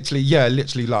 literally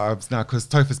like I was now, because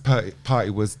Topher's party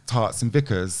was tarts and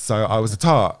Vickers, so I was a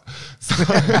tart. So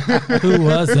Who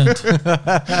wasn't?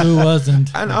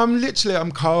 And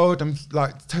I'm cold, I'm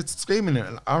screaming it.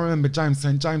 And I remember James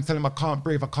saying, James, tell him I can't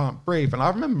breathe. And I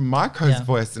remember Michael's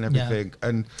voice and everything. Yeah.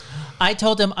 And I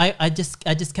told him, I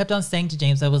just kept on saying to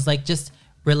James, I was like, just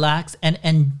relax.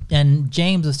 And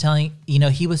James was telling,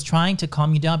 he was trying to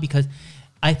calm you down, because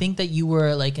I think that you were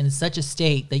in such a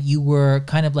state that you were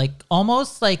kind of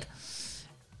almost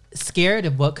scared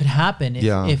of what could happen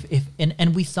if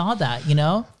and we saw that,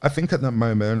 I think at that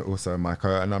moment also,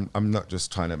 Michael, and I'm not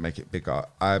just trying to make it bigger.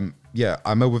 I'm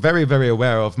very, very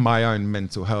aware of my own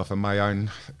mental health and my own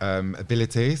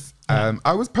abilities.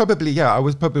 I was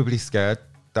probably scared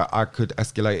that I could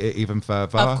escalate it even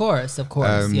further. Of course, yeah.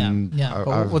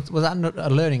 Was that not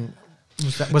a learning?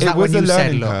 Was that when you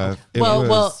said, curve.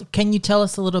 Well, can you tell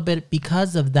us a little bit,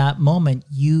 because of that moment,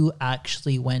 you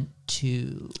actually went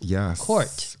to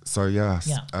court? So yes.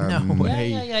 Yeah. No way.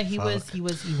 Yeah. He went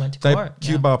to court.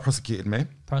 Q-Bar prosecuted me.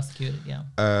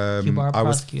 I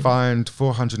was fined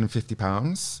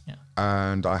 £450. Yeah.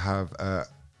 And I have a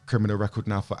criminal record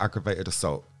now for aggravated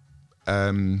assault.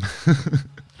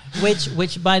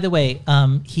 Which, by the way,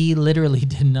 he literally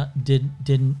did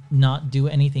not do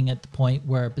anything at the point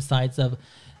where, besides of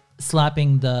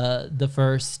slapping the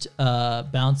first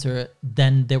bouncer,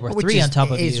 then there were three on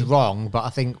top of you. It is wrong, but I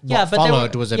think what but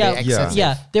followed was a bit excessive.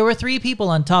 Yeah, there were 3 people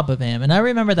on top of him, and I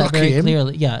remember that very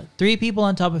clearly. Yeah, 3 people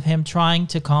on top of him trying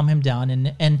to calm him down,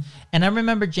 and I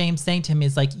remember James saying to him,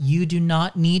 "Is like, you do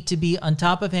not need to be on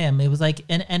top of him." It was like,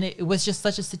 and it was just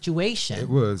such a situation. It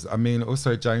was. I mean,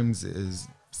 also James is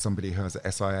somebody who has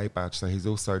an SIA badge, so he's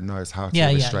also knows how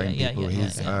to restrain people.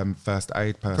 He's first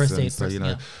aid person. So, you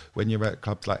know, when you're at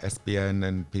clubs like SBN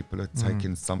and people are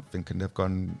taking something and they've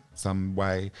gone some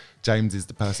way, James is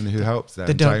the person who helps them.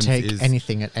 They don't James take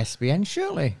anything at SBN,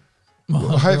 surely.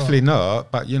 Well, hopefully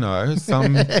not, but you know,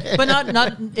 some. But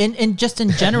not in just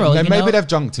in general. Maybe they've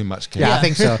drunk too much. Yeah, I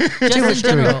think so.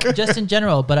 Just in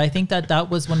general. But I think that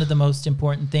was one of the most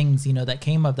important things, you know, that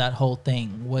came of that whole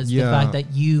thing was the fact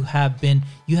that you have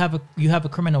a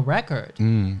criminal record.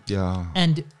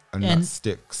 And that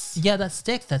sticks. Yeah, that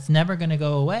sticks. That's never going to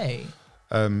go away.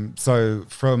 So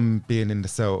from being in the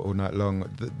cell all night long,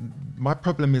 my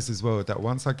problem is as well that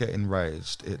once I get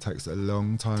enraged, it takes a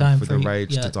long time for the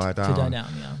rage to die down.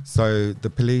 So the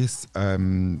police,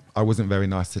 I wasn't very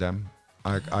nice to them.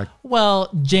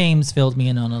 Well, James filled me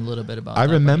in on a little bit about that. I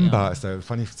remember, so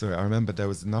funny story, I remember there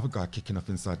was another guy kicking off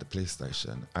inside the police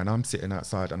station and I'm sitting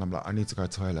outside and I'm like, I need to go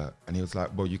to the toilet. And he was like,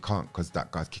 well, you can't because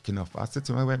that guy's kicking off. I said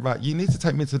to him, I went, right, you need to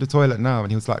take me to the toilet now.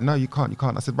 And he was like, no, you can't.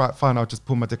 I said, right, fine, I'll just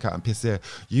pull my dick out and piss here.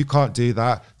 You can't do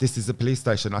that. This is a police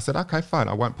station. I said, okay, fine,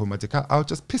 I won't pull my dick out. I'll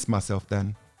just piss myself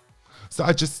then. So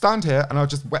I just stand here and I'll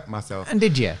just wet myself. And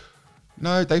did you?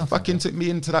 No, they fucking took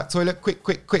me into that toilet quick.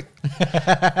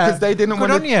 Because they didn't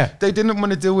want to. They didn't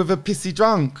want to deal with a pissy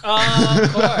drunk.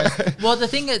 Of course. Well, the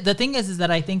thing is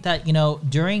that I think that, you know,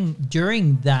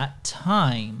 during that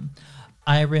time,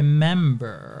 I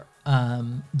remember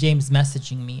James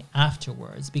messaging me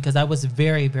afterwards because I was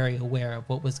very, very aware of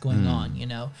what was going on, you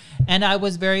know, and I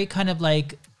was very kind of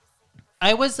like.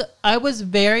 I was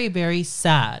very, very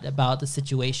sad about the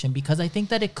situation because I think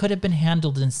that it could have been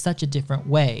handled in such a different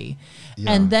way.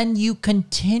 Yeah. And then you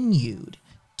continued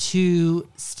to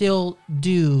still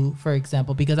do, for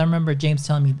example, because I remember James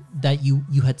telling me that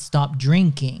you had stopped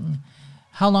drinking.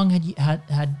 How long had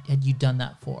you done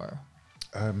that for?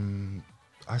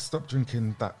 I stopped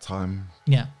drinking that time.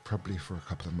 Yeah. Probably for a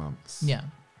couple of months. Yeah.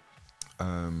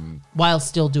 While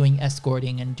still doing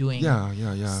escorting and doing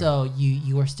so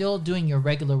you were still doing your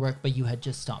regular work but you had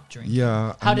just stopped drinking.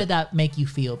 How did that make you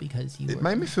feel? Because it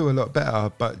made me feel a lot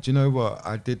better, but do you know what,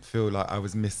 I did feel like I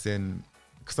was missing,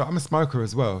 because I'm a smoker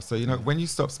as well, so you know when you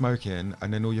stop smoking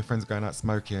and then all your friends are going out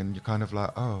smoking, you're kind of like,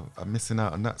 oh, I'm missing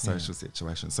out on that social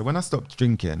situation. So when I stopped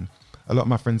drinking, a lot of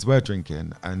my friends were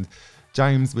drinking and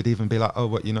James would even be like, oh,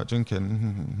 what, you're not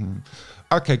drinking?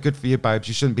 Okay, good for you, babes.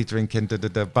 You shouldn't be drinking.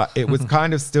 But it was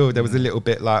kind of still, there was a little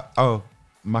bit like, oh,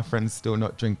 my friend's still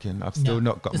not drinking. I've still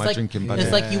not got my drinking buddy.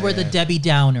 It's like you were the Debbie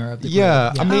Downer of the group.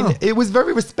 Yeah, I mean, it was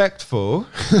very respectful.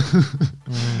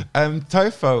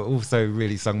 Tofo also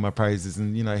really sung my praises.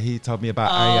 And, you know, he told me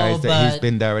about AAs, that he's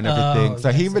been there and everything.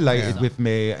 So he related with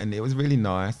me and it was really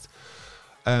nice.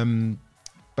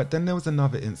 But then there was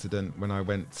another incident when I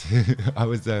went to, I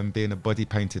was being a body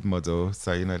painted model.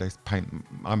 So, you know,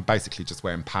 I'm basically just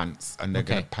wearing pants and they're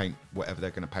going to paint whatever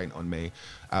they're going to paint on me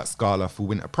at Scala for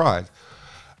Winter Pride.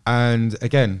 And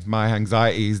again, my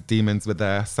anxieties, demons were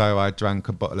there. So I drank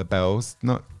a bottle of Bell's,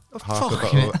 not half a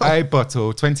bottle, a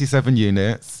bottle, 27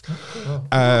 units.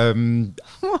 And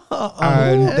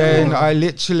then I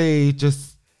literally just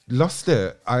lost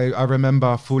it. I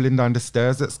remember falling down the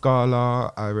stairs at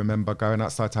Scala. I remember going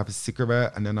outside to have a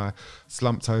cigarette and then I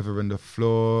slumped over on the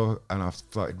floor and I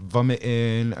started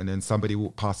vomiting, and then somebody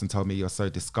walked past and told me, you're so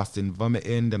disgusting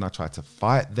vomiting. Then I tried to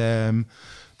fight them.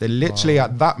 Then literally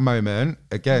at that moment,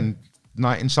 again,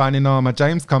 knight in shining armor,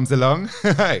 James comes along.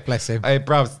 Hey, bless him. Hey,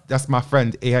 bruv, that's my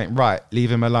friend. He ain't right. Leave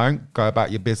him alone. Go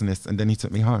about your business. And then he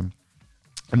took me home.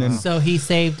 And then, so he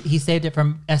saved it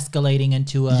from escalating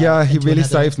into a... Yeah, he really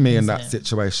saved me in that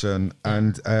situation.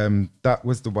 And that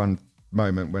was the one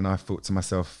moment when I thought to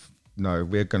myself, no,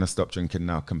 we're going to stop drinking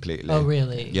now completely. Oh,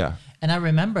 really? Yeah. And I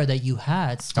remember that you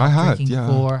had stopped drinking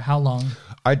for how long?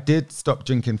 I did stop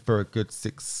drinking for a good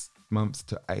 6 months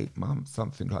to 8 months,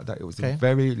 something like that. It was a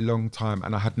very long time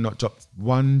and I had not dropped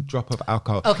one drop of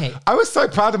alcohol. Okay. I was so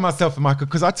proud of myself, Michael,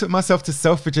 because I took myself to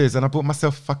Selfridges and I bought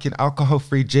myself fucking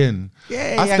alcohol-free gin.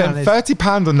 Yeah, I spent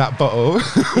 £30 on that bottle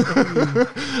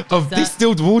of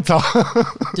distilled water.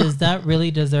 Does that really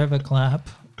deserve a clap?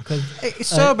 It's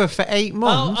sober for 8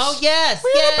 months. Oh yes.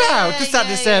 What are you about? Just had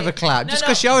to serve a clout. Just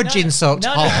because you're a gin-soaked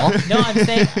whore. No,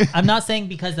 I'm not saying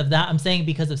because of that. I'm saying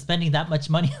because of spending that much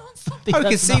money on something. I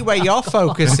can see where your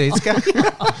focus is.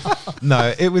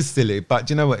 No, it was silly. But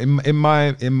do you know what? In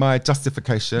my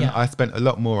justification, Yeah. I spent a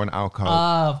lot more on alcohol.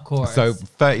 Of course. So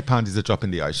 £30 is a drop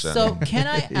in the ocean. So can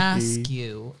I ask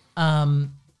you,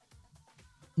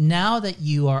 now that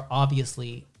you are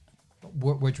obviously,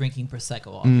 we're drinking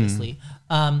Prosecco, obviously,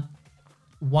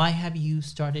 why have you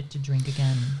started to drink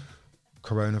again?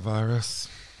 Coronavirus.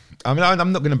 I mean,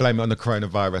 I'm not going to blame it on the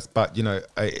coronavirus, but you know,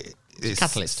 it's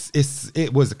catalyst.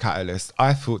 It was a catalyst.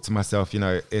 I thought to myself, you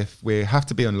know, if we have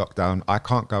to be on lockdown, I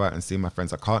can't go out and see my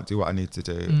friends. I can't do what I need to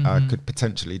do. I could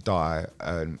potentially die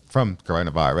from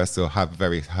coronavirus or have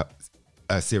very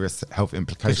serious health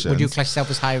implications. Would you class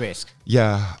yourself as high risk?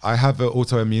 Yeah, I have an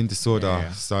autoimmune disorder,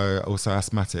 Yeah. so also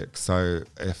asthmatic. So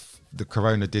if the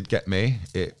corona did get me,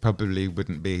 it probably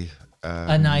wouldn't be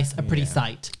a pretty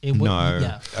sight. It would. no.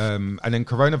 Yeah. And then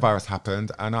coronavirus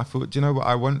happened, and I thought, do you know what?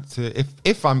 I want to.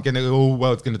 If I'm gonna, all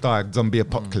world's gonna die, zombie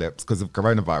apocalypse because of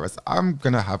coronavirus, I'm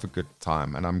gonna have a good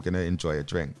time and I'm gonna enjoy a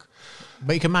drink.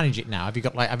 But you can manage it now.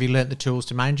 Have you learnt the tools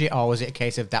to manage it, or was it a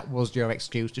case of that was your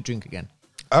excuse to drink again?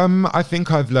 I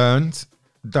think I've learned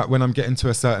that when I'm getting to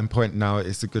a certain point now,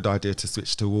 it's a good idea to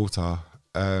switch to water.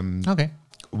 Okay.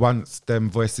 Once them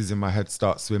voices in my head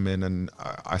start swimming and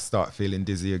I start feeling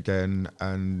dizzy again,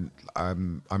 and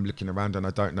I'm looking around and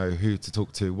I don't know who to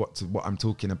talk to, what I'm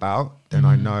talking about, then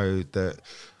I know that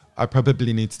I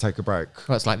probably need to take a break.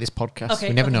 Well, it's like this podcast. Okay,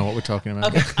 we never know what we're talking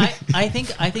about. Okay, I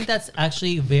think that's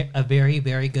actually a very,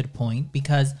 very good point,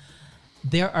 because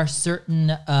there are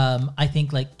certain I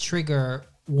think like trigger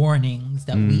warnings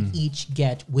that we each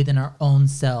get within our own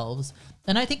selves.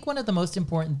 And I think one of the most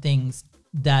important things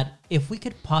that if we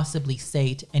could possibly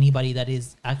say to anybody that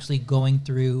is actually going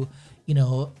through, you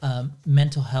know,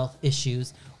 mental health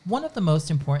issues, one of the most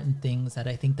important things that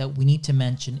I think that we need to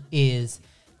mention is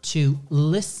to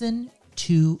listen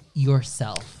to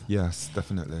yourself. Yes,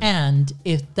 definitely. And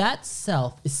if that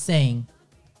self is saying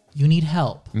you need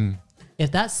help,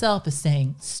 if that self is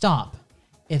saying stop,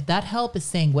 if that help is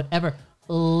saying whatever,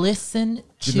 listen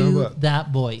Do you know to what? that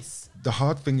voice. The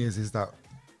hard thing is that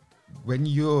when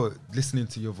you're listening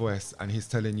to your voice and he's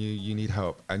telling you you need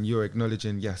help and you're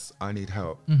acknowledging, yes, I need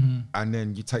help. And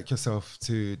then you take yourself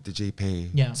to the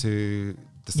GP, to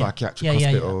the psychiatric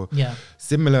hospital. Yeah.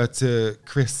 Similar to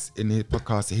Chris in his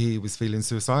podcast, he was feeling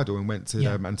suicidal and went to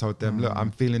them and told them, look,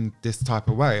 I'm feeling this type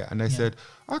of way. And they said,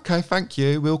 okay, thank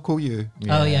you. We'll call you.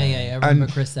 Oh, yeah. I remember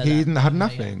And Chris said he that. had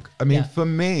nothing. I mean, for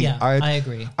me, I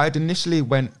agree. I'd initially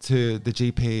went to the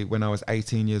GP when I was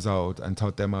 18 years old and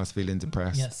told them I was feeling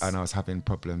depressed and I was having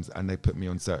problems, and they put me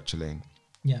on sertraline.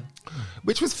 Yeah.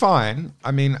 Which was fine.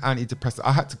 I mean, antidepressant.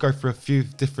 I had to go through a few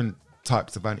different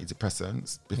types of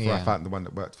antidepressants before I found the one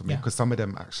that worked for me, because some of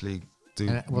them actually do.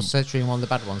 And was sertraline one of the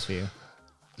bad ones for you?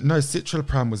 No,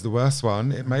 citralopram was the worst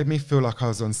one. It made me feel like I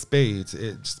was on speed.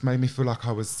 It just made me feel like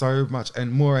I was so much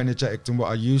and more energetic than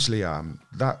what I usually am.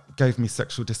 That gave me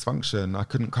sexual dysfunction. I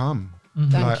couldn't come.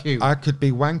 Thank you. I could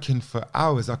be wanking for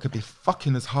hours. I could be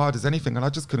fucking as hard as anything, and I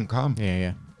just couldn't come.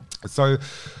 Yeah. So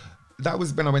that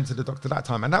was when I went to the doctor that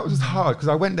time. And that was hard, because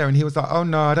I went there and he was like, oh,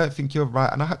 no, I don't think you're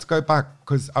right. And I had to go back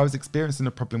because I was experiencing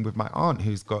a problem with my aunt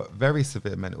who's got very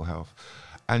severe mental health.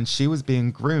 And she was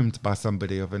being groomed by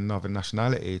somebody of another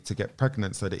nationality to get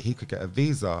pregnant so that he could get a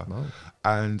visa. Wow.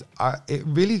 And it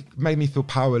really made me feel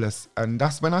powerless. And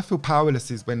that's when I feel powerless,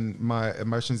 is when my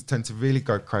emotions tend to really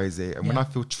go crazy. And when I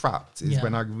feel trapped is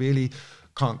when I really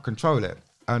can't control it.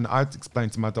 And I'd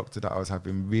explained to my doctor that I was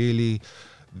having really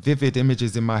vivid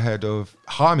images in my head of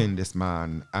harming this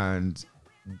man and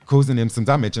causing him some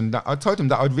damage. And I told him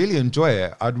that I'd really enjoy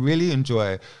it. I'd really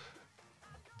enjoy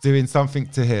doing something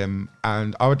to him,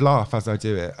 and I would laugh as I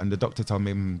do it. And the doctor told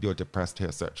me, you're depressed,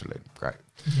 here's sertraline. Great.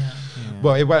 Yeah.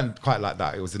 Well, it wasn't quite like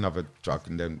that. It was another drug,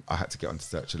 and then I had to get onto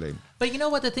sertraline. But you know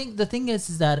what? The thing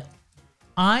is that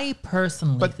I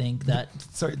personally think that...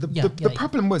 The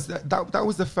problem was that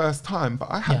was the first time, but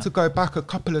I had to go back a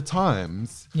couple of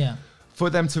times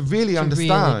for them to really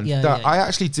understand that I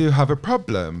actually do have a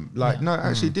problem. Like, no,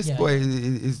 actually, this boy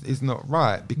is not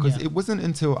right. Because it wasn't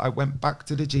until I went back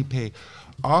to the GP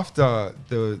after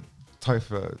the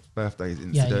Topher birthday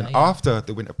incident, after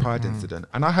the Winter Pride incident,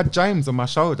 and I had James on my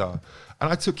shoulder,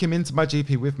 and I took him into my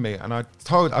GP with me, and I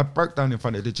broke down in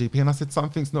front of the GP, and I said,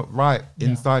 something's not right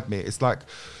inside me. It's like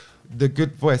the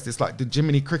good voice, it's like the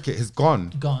Jiminy Cricket has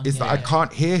gone. It's like I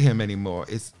can't hear him anymore.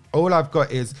 all I've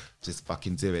got is just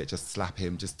fucking do it. Just slap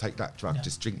him. Just take that drug.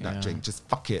 Just drink that drink. Just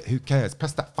fuck it. Who cares?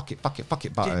 Press that fuck it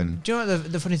button. Do you know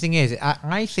what the funny thing is?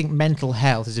 I think mental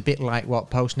health is a bit like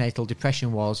what postnatal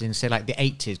depression was in, say, like the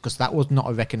 80s, because that was not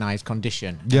a recognised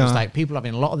condition. It was like people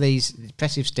having a lot of these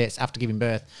depressive states after giving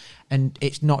birth, and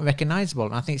it's not recognisable.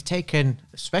 And I think it's taken,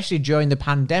 especially during the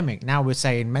pandemic, now we're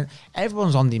saying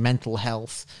everyone's on the mental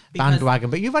health bandwagon,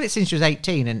 but you've had it since you was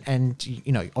 18, and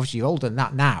you know, obviously you're older than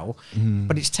that now,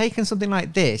 but it's taken something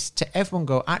like this to everyone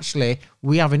go, actually,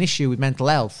 we have an issue with mental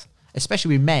health,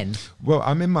 especially with men. Well,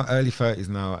 I'm in my early 30s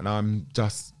now, and I'm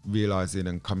just realising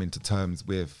and coming to terms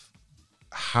with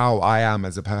how I am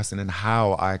as a person and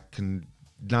how I can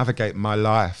navigate my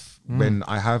life when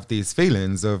I have these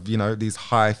feelings of, you know, these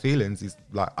high feelings. These,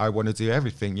 like, I want to do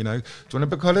everything, you know. Do you want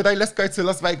to book a holiday? Let's go to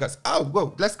Las Vegas. Oh,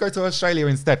 well, let's go to Australia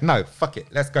instead. No, fuck it.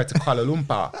 Let's go to Kuala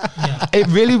Lumpur. It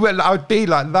really will. I would be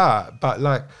like that. But,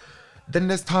 like, then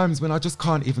there's times when I just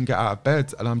can't even get out of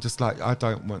bed, and I'm just like, I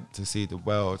don't want to see the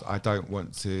world. I don't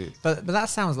want to. But that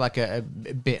sounds like a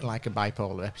bit like a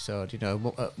bipolar episode. You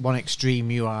know, at one extreme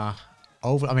you are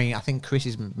over. I mean, I think Chris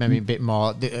is maybe a bit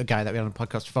more. The guy that we had on the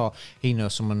podcast before, he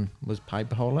knows someone was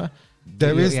bipolar.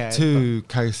 There is two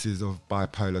cases of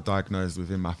bipolar diagnosed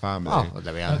within my family. Oh, well,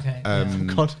 there we are. Okay.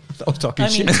 God, I was talking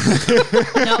shit.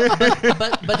 No,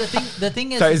 but the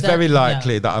thing is, So it's that, very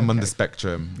likely that I'm on the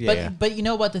spectrum. But you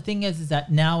know what? The thing is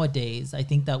that nowadays, I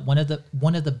think that one of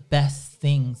the best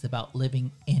things about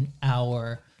living in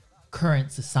our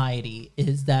current society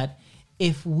is that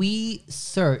if we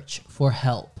search for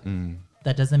help,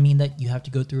 that doesn't mean that you have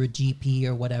to go through a GP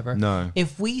or whatever. No.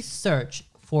 If we search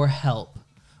for help,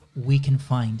 we can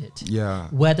find it. Yeah.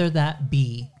 Whether that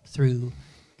be through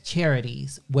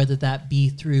charities, whether that be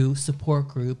through support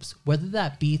groups, whether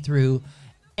that be through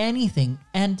anything.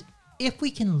 And if we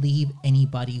can leave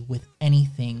anybody with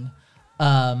anything,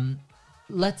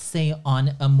 let's say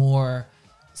on a more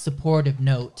supportive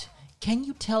note, can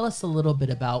you tell us a little bit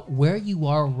about where you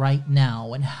are right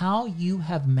now and how you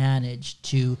have managed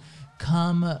to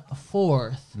come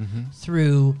forth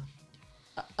through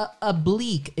a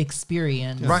bleak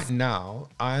experience? Right now,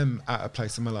 I'm at a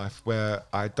place in my life where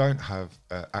I don't have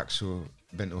an actual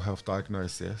mental health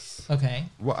diagnosis. Okay.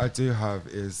 What I do have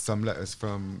is some letters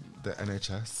from the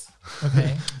NHS.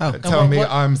 Okay. That tell me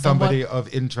I'm somebody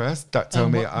of interest. That tell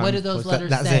me I'm. What do those letters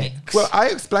that's say? Well, I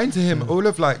explained to him all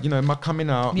of, like, you know, my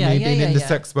coming out, me being in the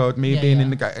sex world, me being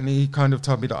in the gay, and he kind of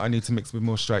told me that I need to mix with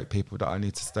more straight people, that I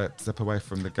need to step away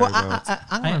from the gay world. Hang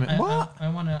on a minute. What? I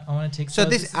want to take. So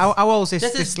this, how old is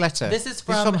this letter? This is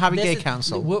from Harry Gay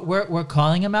Council. We're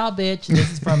calling him out, bitch.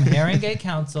 This is from Harry Gay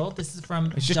Council. This is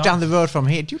from. It's just down the road from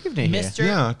here. Do you live near here? Mr.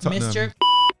 Yeah, Mr.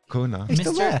 Cool now. He's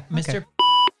still there. Mr.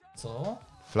 Okay.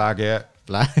 Flag it.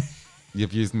 Flag.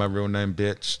 You've used my real name,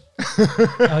 bitch.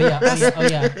 Oh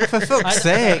yeah. For fuck's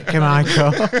sake,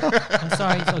 Michael. I'm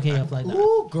sorry. It's okay. I've like that.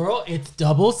 Ooh, girl, it's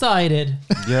double-sided.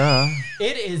 Yeah.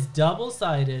 It is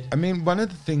double-sided. I mean, one of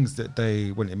the things that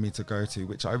they wanted me to go to,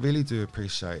 which I really do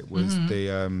appreciate, was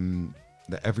the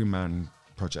Everyman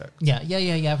Project. Yeah.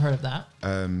 I've heard of that.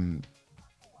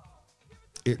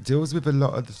 It deals with a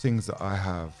lot of the things that I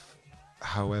have.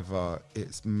 However,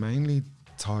 it's mainly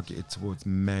targeted towards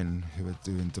men who are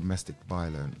doing domestic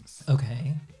violence.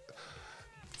 Okay.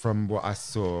 From what I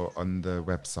saw on the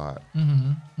website.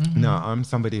 Now, I'm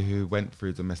somebody who went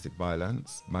through domestic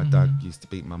violence. My dad used to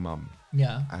beat my mum.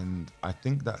 Yeah. And I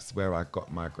think that's where I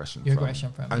got my aggression Your from.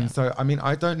 aggression from, And yeah. so, I mean,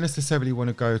 I don't necessarily want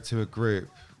to go to a group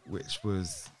which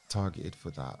was targeted for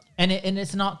that. And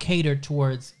it's not catered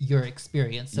towards your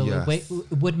experience. So Yes.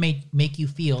 it would make you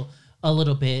feel a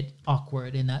little bit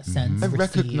awkward in that sense. I received.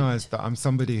 recognise that I'm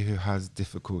somebody who has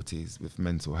difficulties with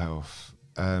mental health.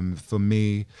 For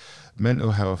me,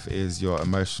 mental health is your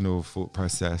emotional thought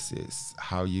process. It's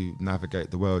how you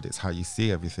navigate the world. It's how you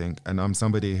see everything. And I'm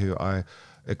somebody who I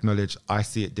acknowledge I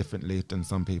see it differently than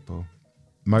some people,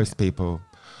 most people.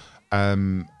 I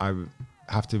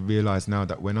have to realise now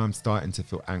that when I'm starting to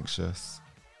feel anxious,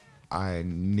 I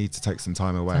need to take some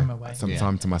time away.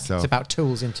 Time to myself. It's about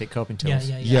tools, isn't it? Coping tools.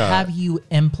 Yeah. Have you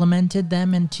implemented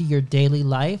them into your daily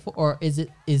life, or is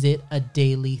it a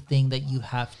daily thing that you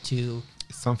have to?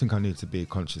 It's something I need to be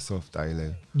conscious of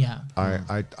daily. Yeah.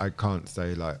 I can't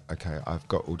say like, okay, I've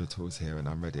got all the tools here and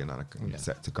I'm ready and I'm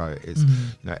set to go. It's you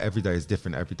know, every day is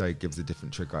different. Every day gives a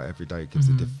different trigger. Every day gives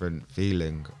a different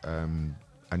feeling.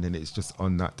 And then it's just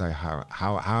on that day, how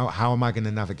am I going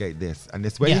to navigate this? And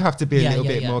it's where you have to be a little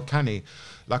bit more canny.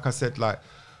 Like I said, like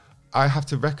I have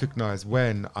to recognize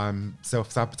when I'm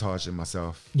self-sabotaging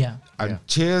myself. Yeah. And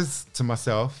cheers to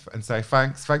myself and say,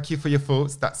 thank you for your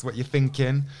thoughts. That's what you're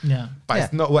thinking. Yeah. But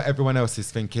it's not what everyone else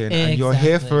is thinking. And you're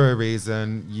here for a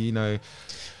reason, you know.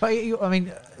 But I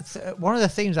mean, one of the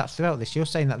themes that's throughout this, you're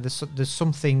saying that there's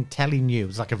something telling you,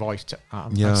 it's like a voice,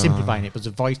 I'm simplifying it, but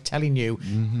there's a voice telling you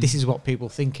this is what people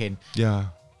are thinking. Yeah.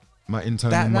 My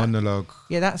internal monologue.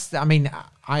 Yeah, that's, I mean,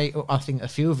 I think a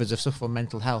few of us have suffered from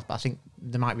mental health, but I think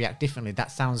they might react differently.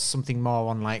 That sounds something more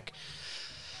on like,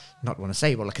 not want to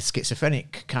say, but like a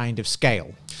schizophrenic kind of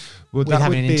scale. Well, that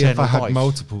would be if I had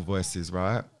multiple voices,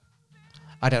 right?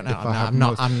 I don't know. I'm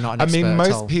not an expert. I mean,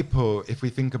 most people, if we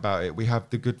think about it, we have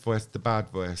the good voice, the bad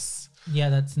voice. Yeah,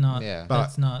 that's not. Yeah. But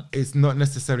that's not. It's not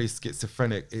necessarily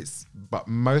schizophrenic. But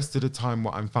most of the time,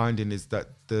 what I'm finding is that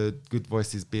the good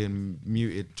voice is being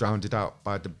muted, drowned out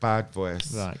by the bad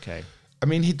voice. Right. Okay. I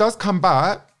mean, he does come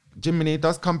back. Jiminy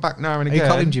does come back now and again. You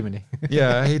call him Jiminy?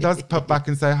 Yeah, he does pop back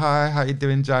and say, "Hi, how you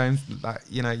doing, James? Like,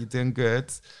 you know, you're doing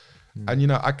good." And you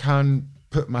know, I can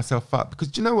put myself up because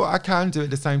do you know what I can do at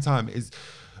the same time is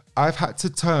I've had to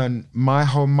turn my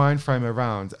whole mind frame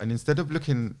around, and instead of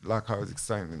looking like I was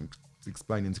explaining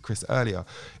to Chris earlier,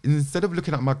 instead of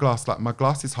looking at my glass like my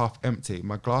glass is half empty,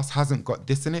 my glass hasn't got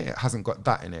this in it, it hasn't got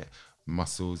that in it,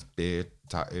 muscles, beard,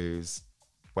 tattoos,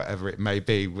 whatever it may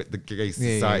be, with the gay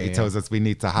society tells us we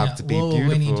need to have to be beautiful.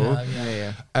 We need to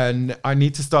have, And I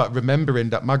need to start remembering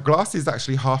that my glass is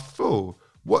actually half full.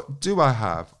 What do I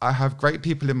have? I have great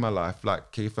people in my life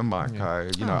like Keith and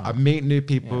Maiko. You know, I meet new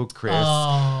people, Chris.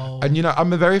 And you know,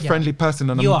 I'm a very friendly person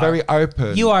and I'm very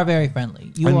open. You are very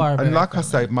friendly. And like I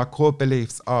say, my core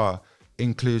beliefs are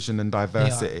inclusion and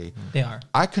diversity. They are.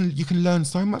 You can learn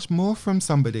so much more from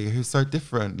somebody who's so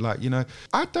different. Like, you know,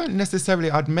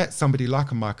 I'd met somebody like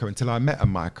a Maiko until I met a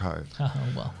Maiko.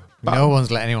 Well. But no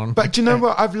one's let anyone. But do you know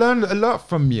what? I've learned a lot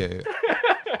from you.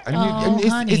 And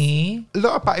honey. It's a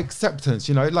lot about acceptance,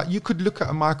 you know. Like you could look at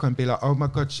a Maiko and be like, "Oh my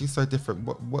God, she's so different."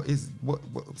 But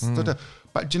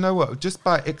do you know what? Just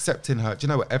by accepting her, do you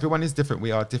know what? Everyone is different.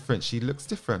 We are different. She looks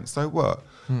different. So what?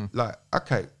 Like,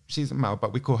 okay, she's a male,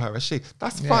 but we call her a she.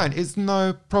 That's fine. It's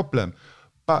no problem.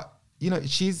 But you know,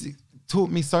 she's taught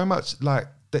me so much, like.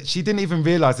 That she didn't even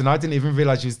realize, and I didn't even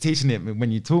realize she was teaching it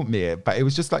when you taught me it. But it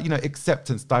was just like, you know,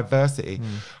 acceptance, diversity.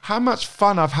 How much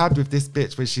fun I've had with this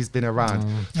bitch when she's been around.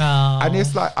 And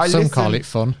it's like, Some call it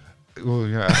fun. Oh,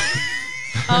 yeah.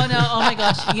 Oh, no. Oh, my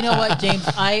gosh. You know what, James?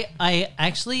 I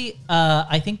actually,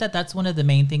 I think that's one of the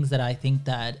main things that I think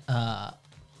that,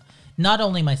 not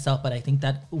only myself, but I think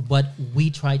that what we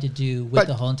try to do with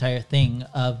the whole entire thing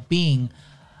of being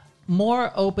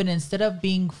more open instead of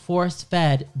being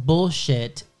force-fed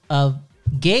bullshit of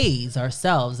gays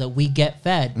ourselves that we get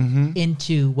fed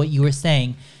into what you were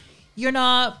saying. You're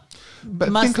not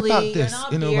muscly, think about this,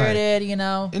 you're not bearded, you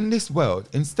know. In this world,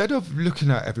 instead of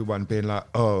looking at everyone being like,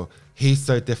 oh, he's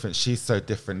so different, she's so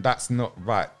different, that's not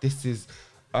right. This is,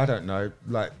 I don't know,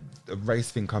 like a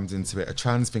race thing comes into it, a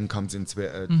trans thing comes into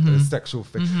it, a sexual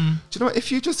thing. Do you know what?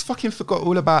 If you just fucking forgot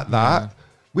all about that,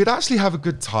 we'd actually have a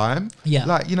good time. Yeah.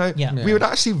 Like, you know, we would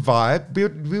actually vibe.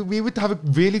 We would have a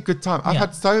really good time. I've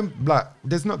had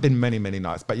there's not been many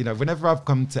nights, but, you know, whenever I've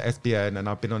come to SBN and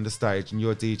I've been on the stage and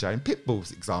you're DJing,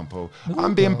 Pitbull's example,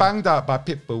 I'm being banged out by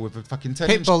Pitbull with a fucking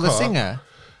 10-inch Pitbull, the singer?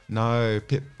 No,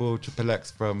 Pitbull, Triple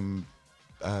X from...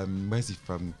 where's he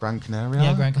from? Gran Canaria?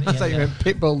 Yeah, Gran Canaria. I thought you meant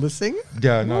Pitbull the singer?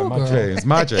 Yeah, no,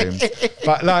 my dreams.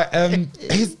 But like,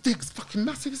 his dick's fucking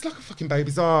massive. It's like a fucking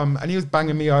baby's arm. And he was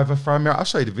banging me over, throwing me out. I'll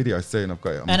show you the video soon. I've got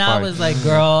it on my phone. I was like,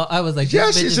 girl,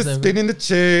 yeah, she's just spinning the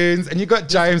tunes. And you got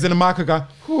James and the mic going,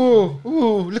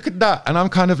 ooh, look at that. And I'm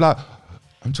kind of like,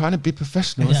 I'm trying to be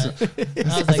professional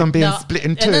as I'm being split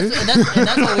in two. And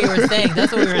that's what we were saying.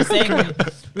 That's what we were saying.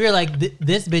 We were like,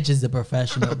 this bitch is a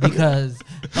professional because,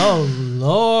 oh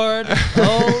Lord.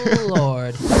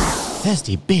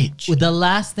 Thirsty bitch. The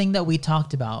last thing that we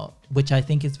talked about, which I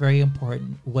think is very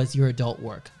important, was your adult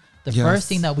work. The first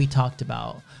thing that we talked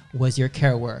about was your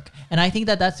care work. And I think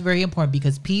that that's very important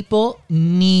because people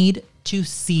need to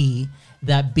see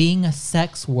that being a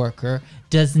sex worker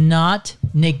does not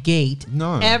negate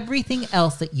everything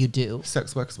else that you do.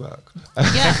 Sex work's work.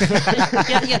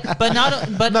 Yeah.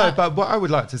 But what I would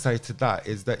like to say to that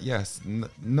is that yes,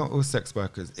 not all sex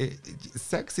workers.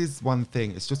 Sex is one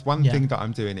thing. It's just one thing that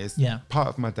I'm doing. It's part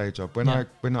of my day job.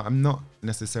 When I'm not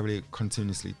necessarily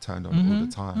continuously turned on all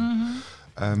the time.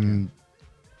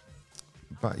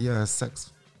 But yeah,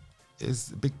 sex is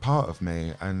a big part of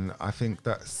me, and I think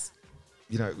that's.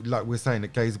 You know, like we're saying,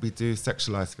 that gays, we do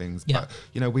sexualize things, but,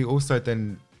 you know, we also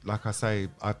then like I say,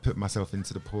 I put myself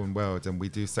into the porn world, and we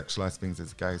do sexualize things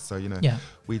as gays. So,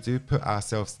 we do put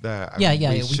ourselves there.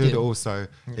 And we should also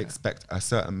expect a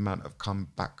certain amount of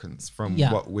comebackance from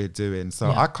what we're doing. So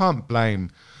I can't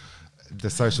blame the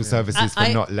social services for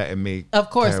not letting me. Of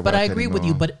course, but I agree with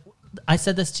you. But I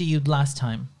said this to you last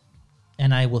time,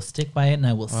 and I will stick by it, and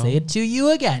I will say it to you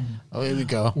again. Oh, here we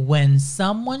go. When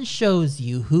someone shows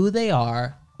you who they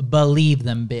are, believe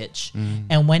them, bitch.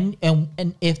 And when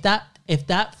and if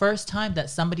that first time that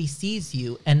somebody sees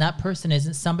you and that person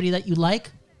isn't somebody that you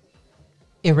like,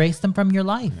 erase them from your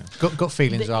life. Gut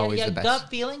feelings are always the best. Gut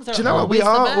feelings are. Do you know what? We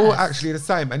always are the all best. actually the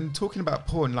same. And talking about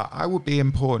porn, like I will be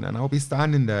in porn and I'll be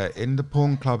standing there in the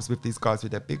porn clubs with these guys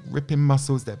with their big ripping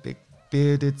muscles, their big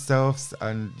bearded selves,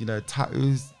 and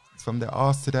tattoos from their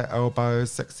arse to their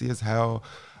elbows, sexy as hell.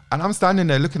 And I'm standing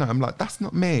there looking at them like, that's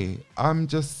not me. I'm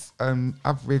just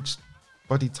average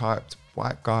body typed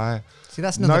white guy. See,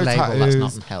 that's not the label. Tattoos,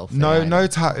 That's not healthy. No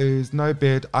tattoos, no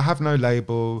beard. I have no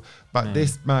label, but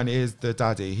this man is the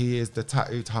daddy. He is the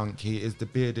tattooed hunk. He is the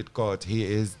bearded god. He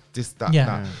is this, that,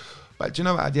 that. But do you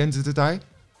know what? At the end of the day,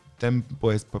 them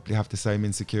boys probably have the same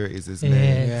insecurities as me.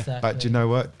 Exactly. But do you know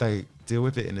what? They deal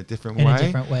with it in a different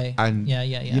way. And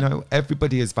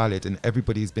everybody is valid and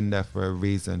everybody's been there for a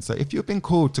reason. So if you've been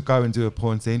called to go and do a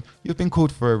porn scene, you've been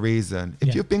called for a reason.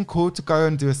 If you've been called to go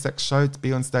and do a sex show, to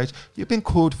be on stage, you've been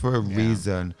called for a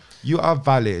reason. You are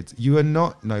valid. You are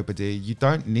not nobody. You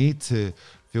don't need to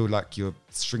feel like you're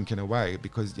shrinking away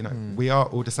because we are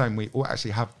all the same. We all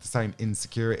actually have the same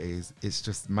insecurities. It's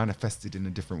just manifested in a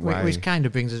different way. Which kind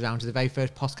of brings us around to the very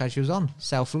first podcast you was on,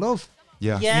 self-love.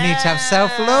 Yeah. You need to have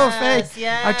self-love. Hey,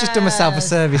 I've just done myself a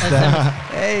service there.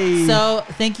 Hey. So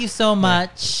thank you so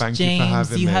much, Thank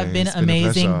James. you for having me. Have been It's been a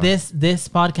amazing. pleasure. This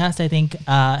podcast, I think,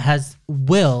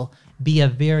 will be a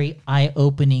very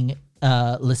eye-opening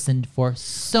listened for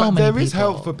so many people. There is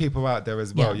help for people out there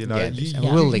as well. You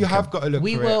have got to look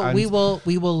we for will, it.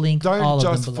 We will link all Don't of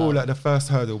them just below. fall at the first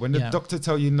hurdle. When the doctor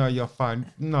tell you no, you're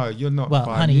fine. No, you're not Well,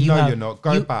 fine. honey, you're not.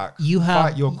 Go back.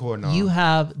 Fight your corner. You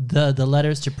have the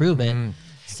letters to prove it.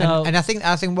 So, and I think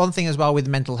one thing as well with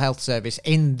mental health service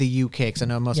in the UK, because I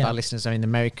know most of our listeners are in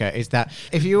America, is that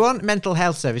if you want mental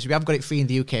health service, we have got it free in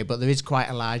the UK, but there is quite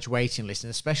a large waiting list, and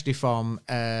especially from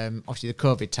obviously the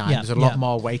COVID time, there's a lot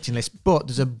more waiting list. But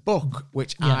there's a book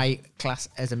which I class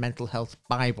as a mental health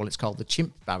Bible. It's called The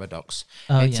Chimp Paradox.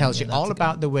 It tells you all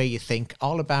about the way you think,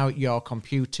 all about your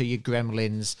computer, your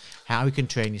gremlins, how you can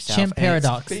train yourself. Chimp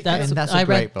Paradox. That's a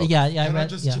great book. Can I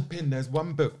just chip in? There's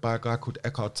one book by a guy called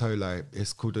Eckhart Tolle.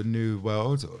 It's called A New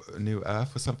World, or A New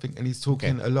Earth or something. And he's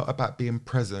talking a lot about being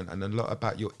present and a lot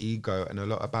about your ego and a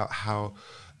lot about how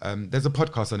there's a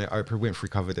podcast on it. Oprah Winfrey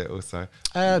covered it also.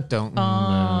 Don't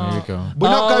know. There you go. We're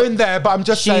not going there, but I'm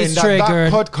just saying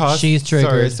that podcast. She's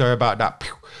triggered. Sorry about that.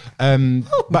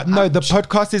 But no, the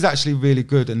podcast is actually really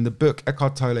good. And the book,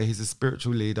 Eckhart Tolle, he's a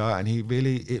spiritual leader, and it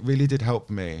really did help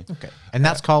me. Okay. And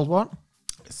that's called what?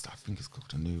 I think it's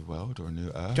called A New World or A New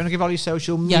Earth. Do you want to give all your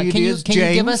social media? Can you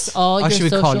give us all your social? Or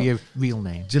should we call you real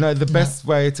name? Do you know the best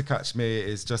way to catch me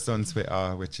is just on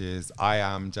Twitter, which is I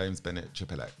am James Bennett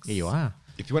XXX. Here you are.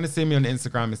 If you want to see me on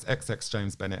Instagram, it's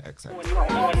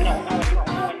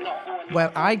xxjamesbennettxx.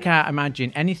 Well, I can't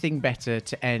imagine anything better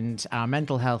to end our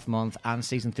mental health month and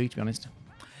season 3, to be honest.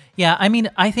 Yeah, I mean,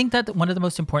 I think that one of the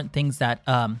most important things that,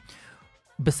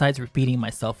 besides repeating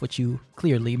myself, which you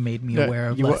clearly made me aware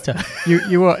of last time.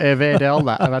 You won't evade all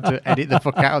that. I've had to edit the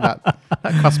fuck out of that.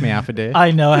 That cost me half a day.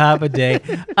 I know, half a day.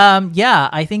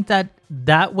 I think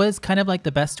that was kind of like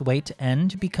the best way to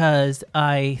end, because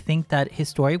I think that his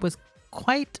story was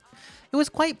quite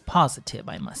positive,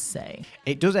 I must say.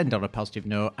 It does end on a positive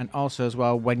note, and also as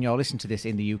well, when you're listening to this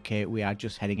in the UK, we are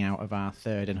just heading out of our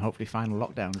third and hopefully final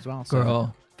lockdown as well. So.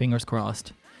 Girl, fingers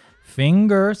crossed.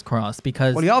 Fingers crossed,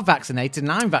 because... Well, you're vaccinated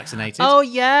and I'm vaccinated. Oh,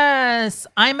 yes.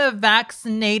 I'm a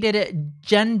vaccinated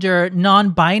gender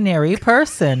non-binary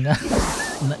person.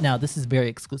 Now, this is very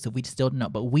exclusive. We still don't know,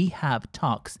 but we have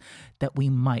talks that we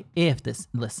might, if this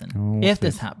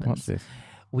happens, What's this?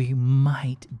 We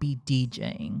might be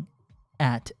DJing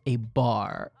at a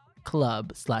bar,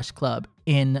 club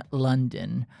in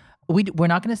London. We're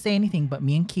not going to say anything, but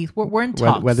me and Keith, we're in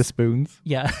talks. Weatherspoons.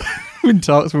 Yeah. We're in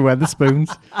talks with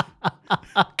Weatherspoons.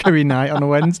 Curry night on a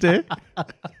Wednesday. I'm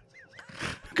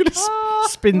going to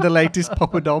spin the latest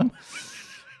poppadom.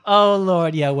 Oh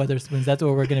Lord, yeah, Weatherspoons. That's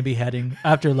where we're going to be heading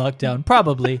after lockdown.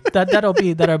 Probably. That'll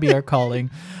be our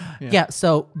calling. Yeah,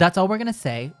 so that's all we're going to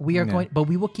say. We are going, but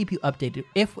we will keep you updated.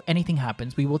 If anything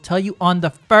happens, we will tell you on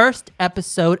the first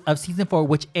episode of season 4,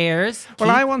 which airs. Well,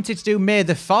 I wanted to do May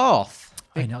the 4th.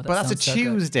 I know, that But that's a sounds so good.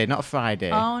 Tuesday, not a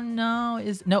Friday. Oh no,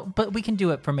 but we can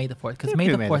do it for May the 4th because May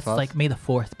the 4th is like May the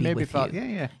 4th be with you.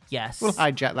 Yeah. Yes. We'll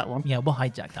hijack that one. Yeah, we'll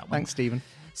hijack that one. Thanks, Stephen.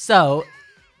 So,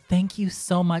 thank you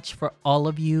so much for all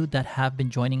of you that have been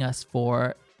joining us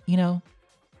for,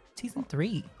 season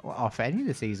 3. Well, or for any of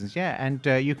the seasons, yeah. And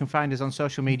you can find us on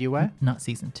social media where? Not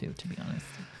season 2, to be honest.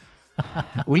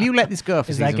 Will you let this go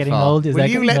for Is season that getting 4? old? Will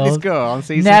you let this go on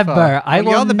season 4? Never. I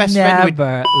will you're the best friend with-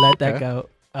 never let that go.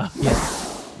 Oh, yeah.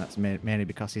 That's mainly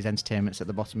because his entertainment's at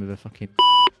the bottom of a fucking...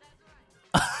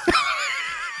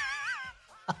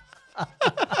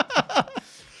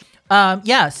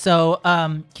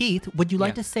 Keith, would you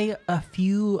like to say a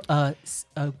few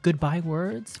goodbye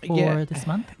words for this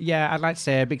month? Yeah, I'd like to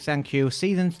say a big thank you.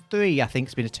 Season 3, I think,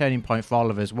 has been a turning point for all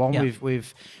of us. One,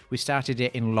 we started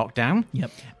it in lockdown.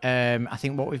 Yep. I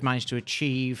think what we've managed to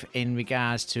achieve in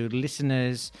regards to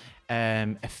listeners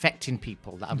affecting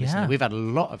people that have listened. We've had a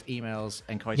lot of emails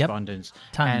and correspondence.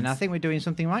 Tons. And I think we're doing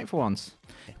something right for once.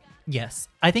 Yes.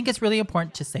 I think it's really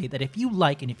important to say that if you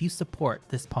like and if you support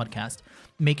this podcast,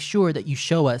 make sure that you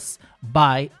show us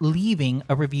by leaving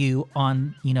a review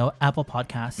on, Apple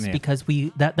Podcasts because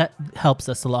that helps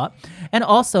us a lot. And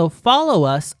also follow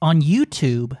us on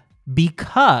YouTube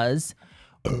because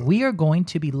we are going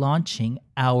to be launching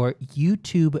our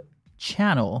YouTube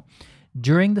channel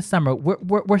during the summer.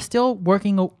 We're still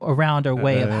working around our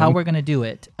way of how we're going to do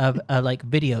it, of like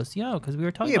videos, because we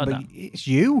were talking about that. It's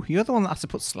you. You're the one that has to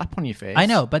put slap on your face. I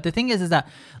know, but the thing is that,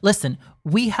 listen,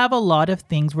 we have a lot of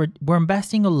things. We're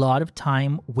investing a lot of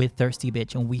time with Thirsty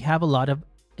Bitch, and we have a lot of,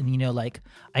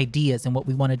 ideas and what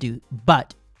we want to do.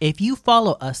 But if you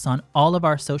follow us on all of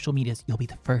our social medias, you'll be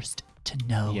the first to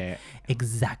know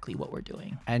exactly what we're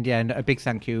doing. And and a big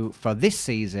thank you for this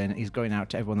season is going out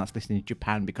to everyone that's listening in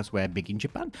Japan because we're big in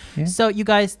Japan. Yeah. So you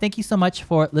guys, thank you so much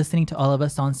for listening to all of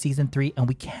us on season 3, and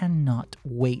we cannot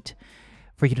wait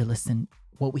for you to listen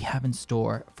what we have in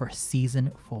store for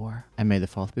season 4. And may the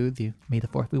 4th be with you. May the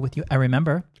 4th be with you. And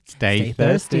remember, stay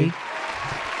thirsty.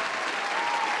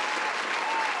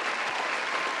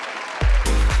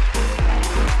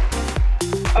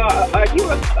 Are you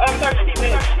a thirsty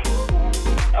bitch?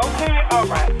 Okay,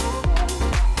 alright.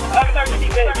 A thirsty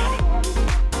bitch.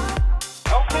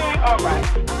 Okay, alright.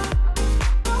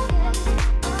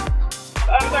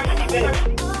 A thirsty bitch.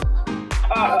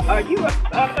 Are you a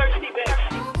thirsty bitch?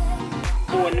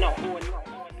 Or no?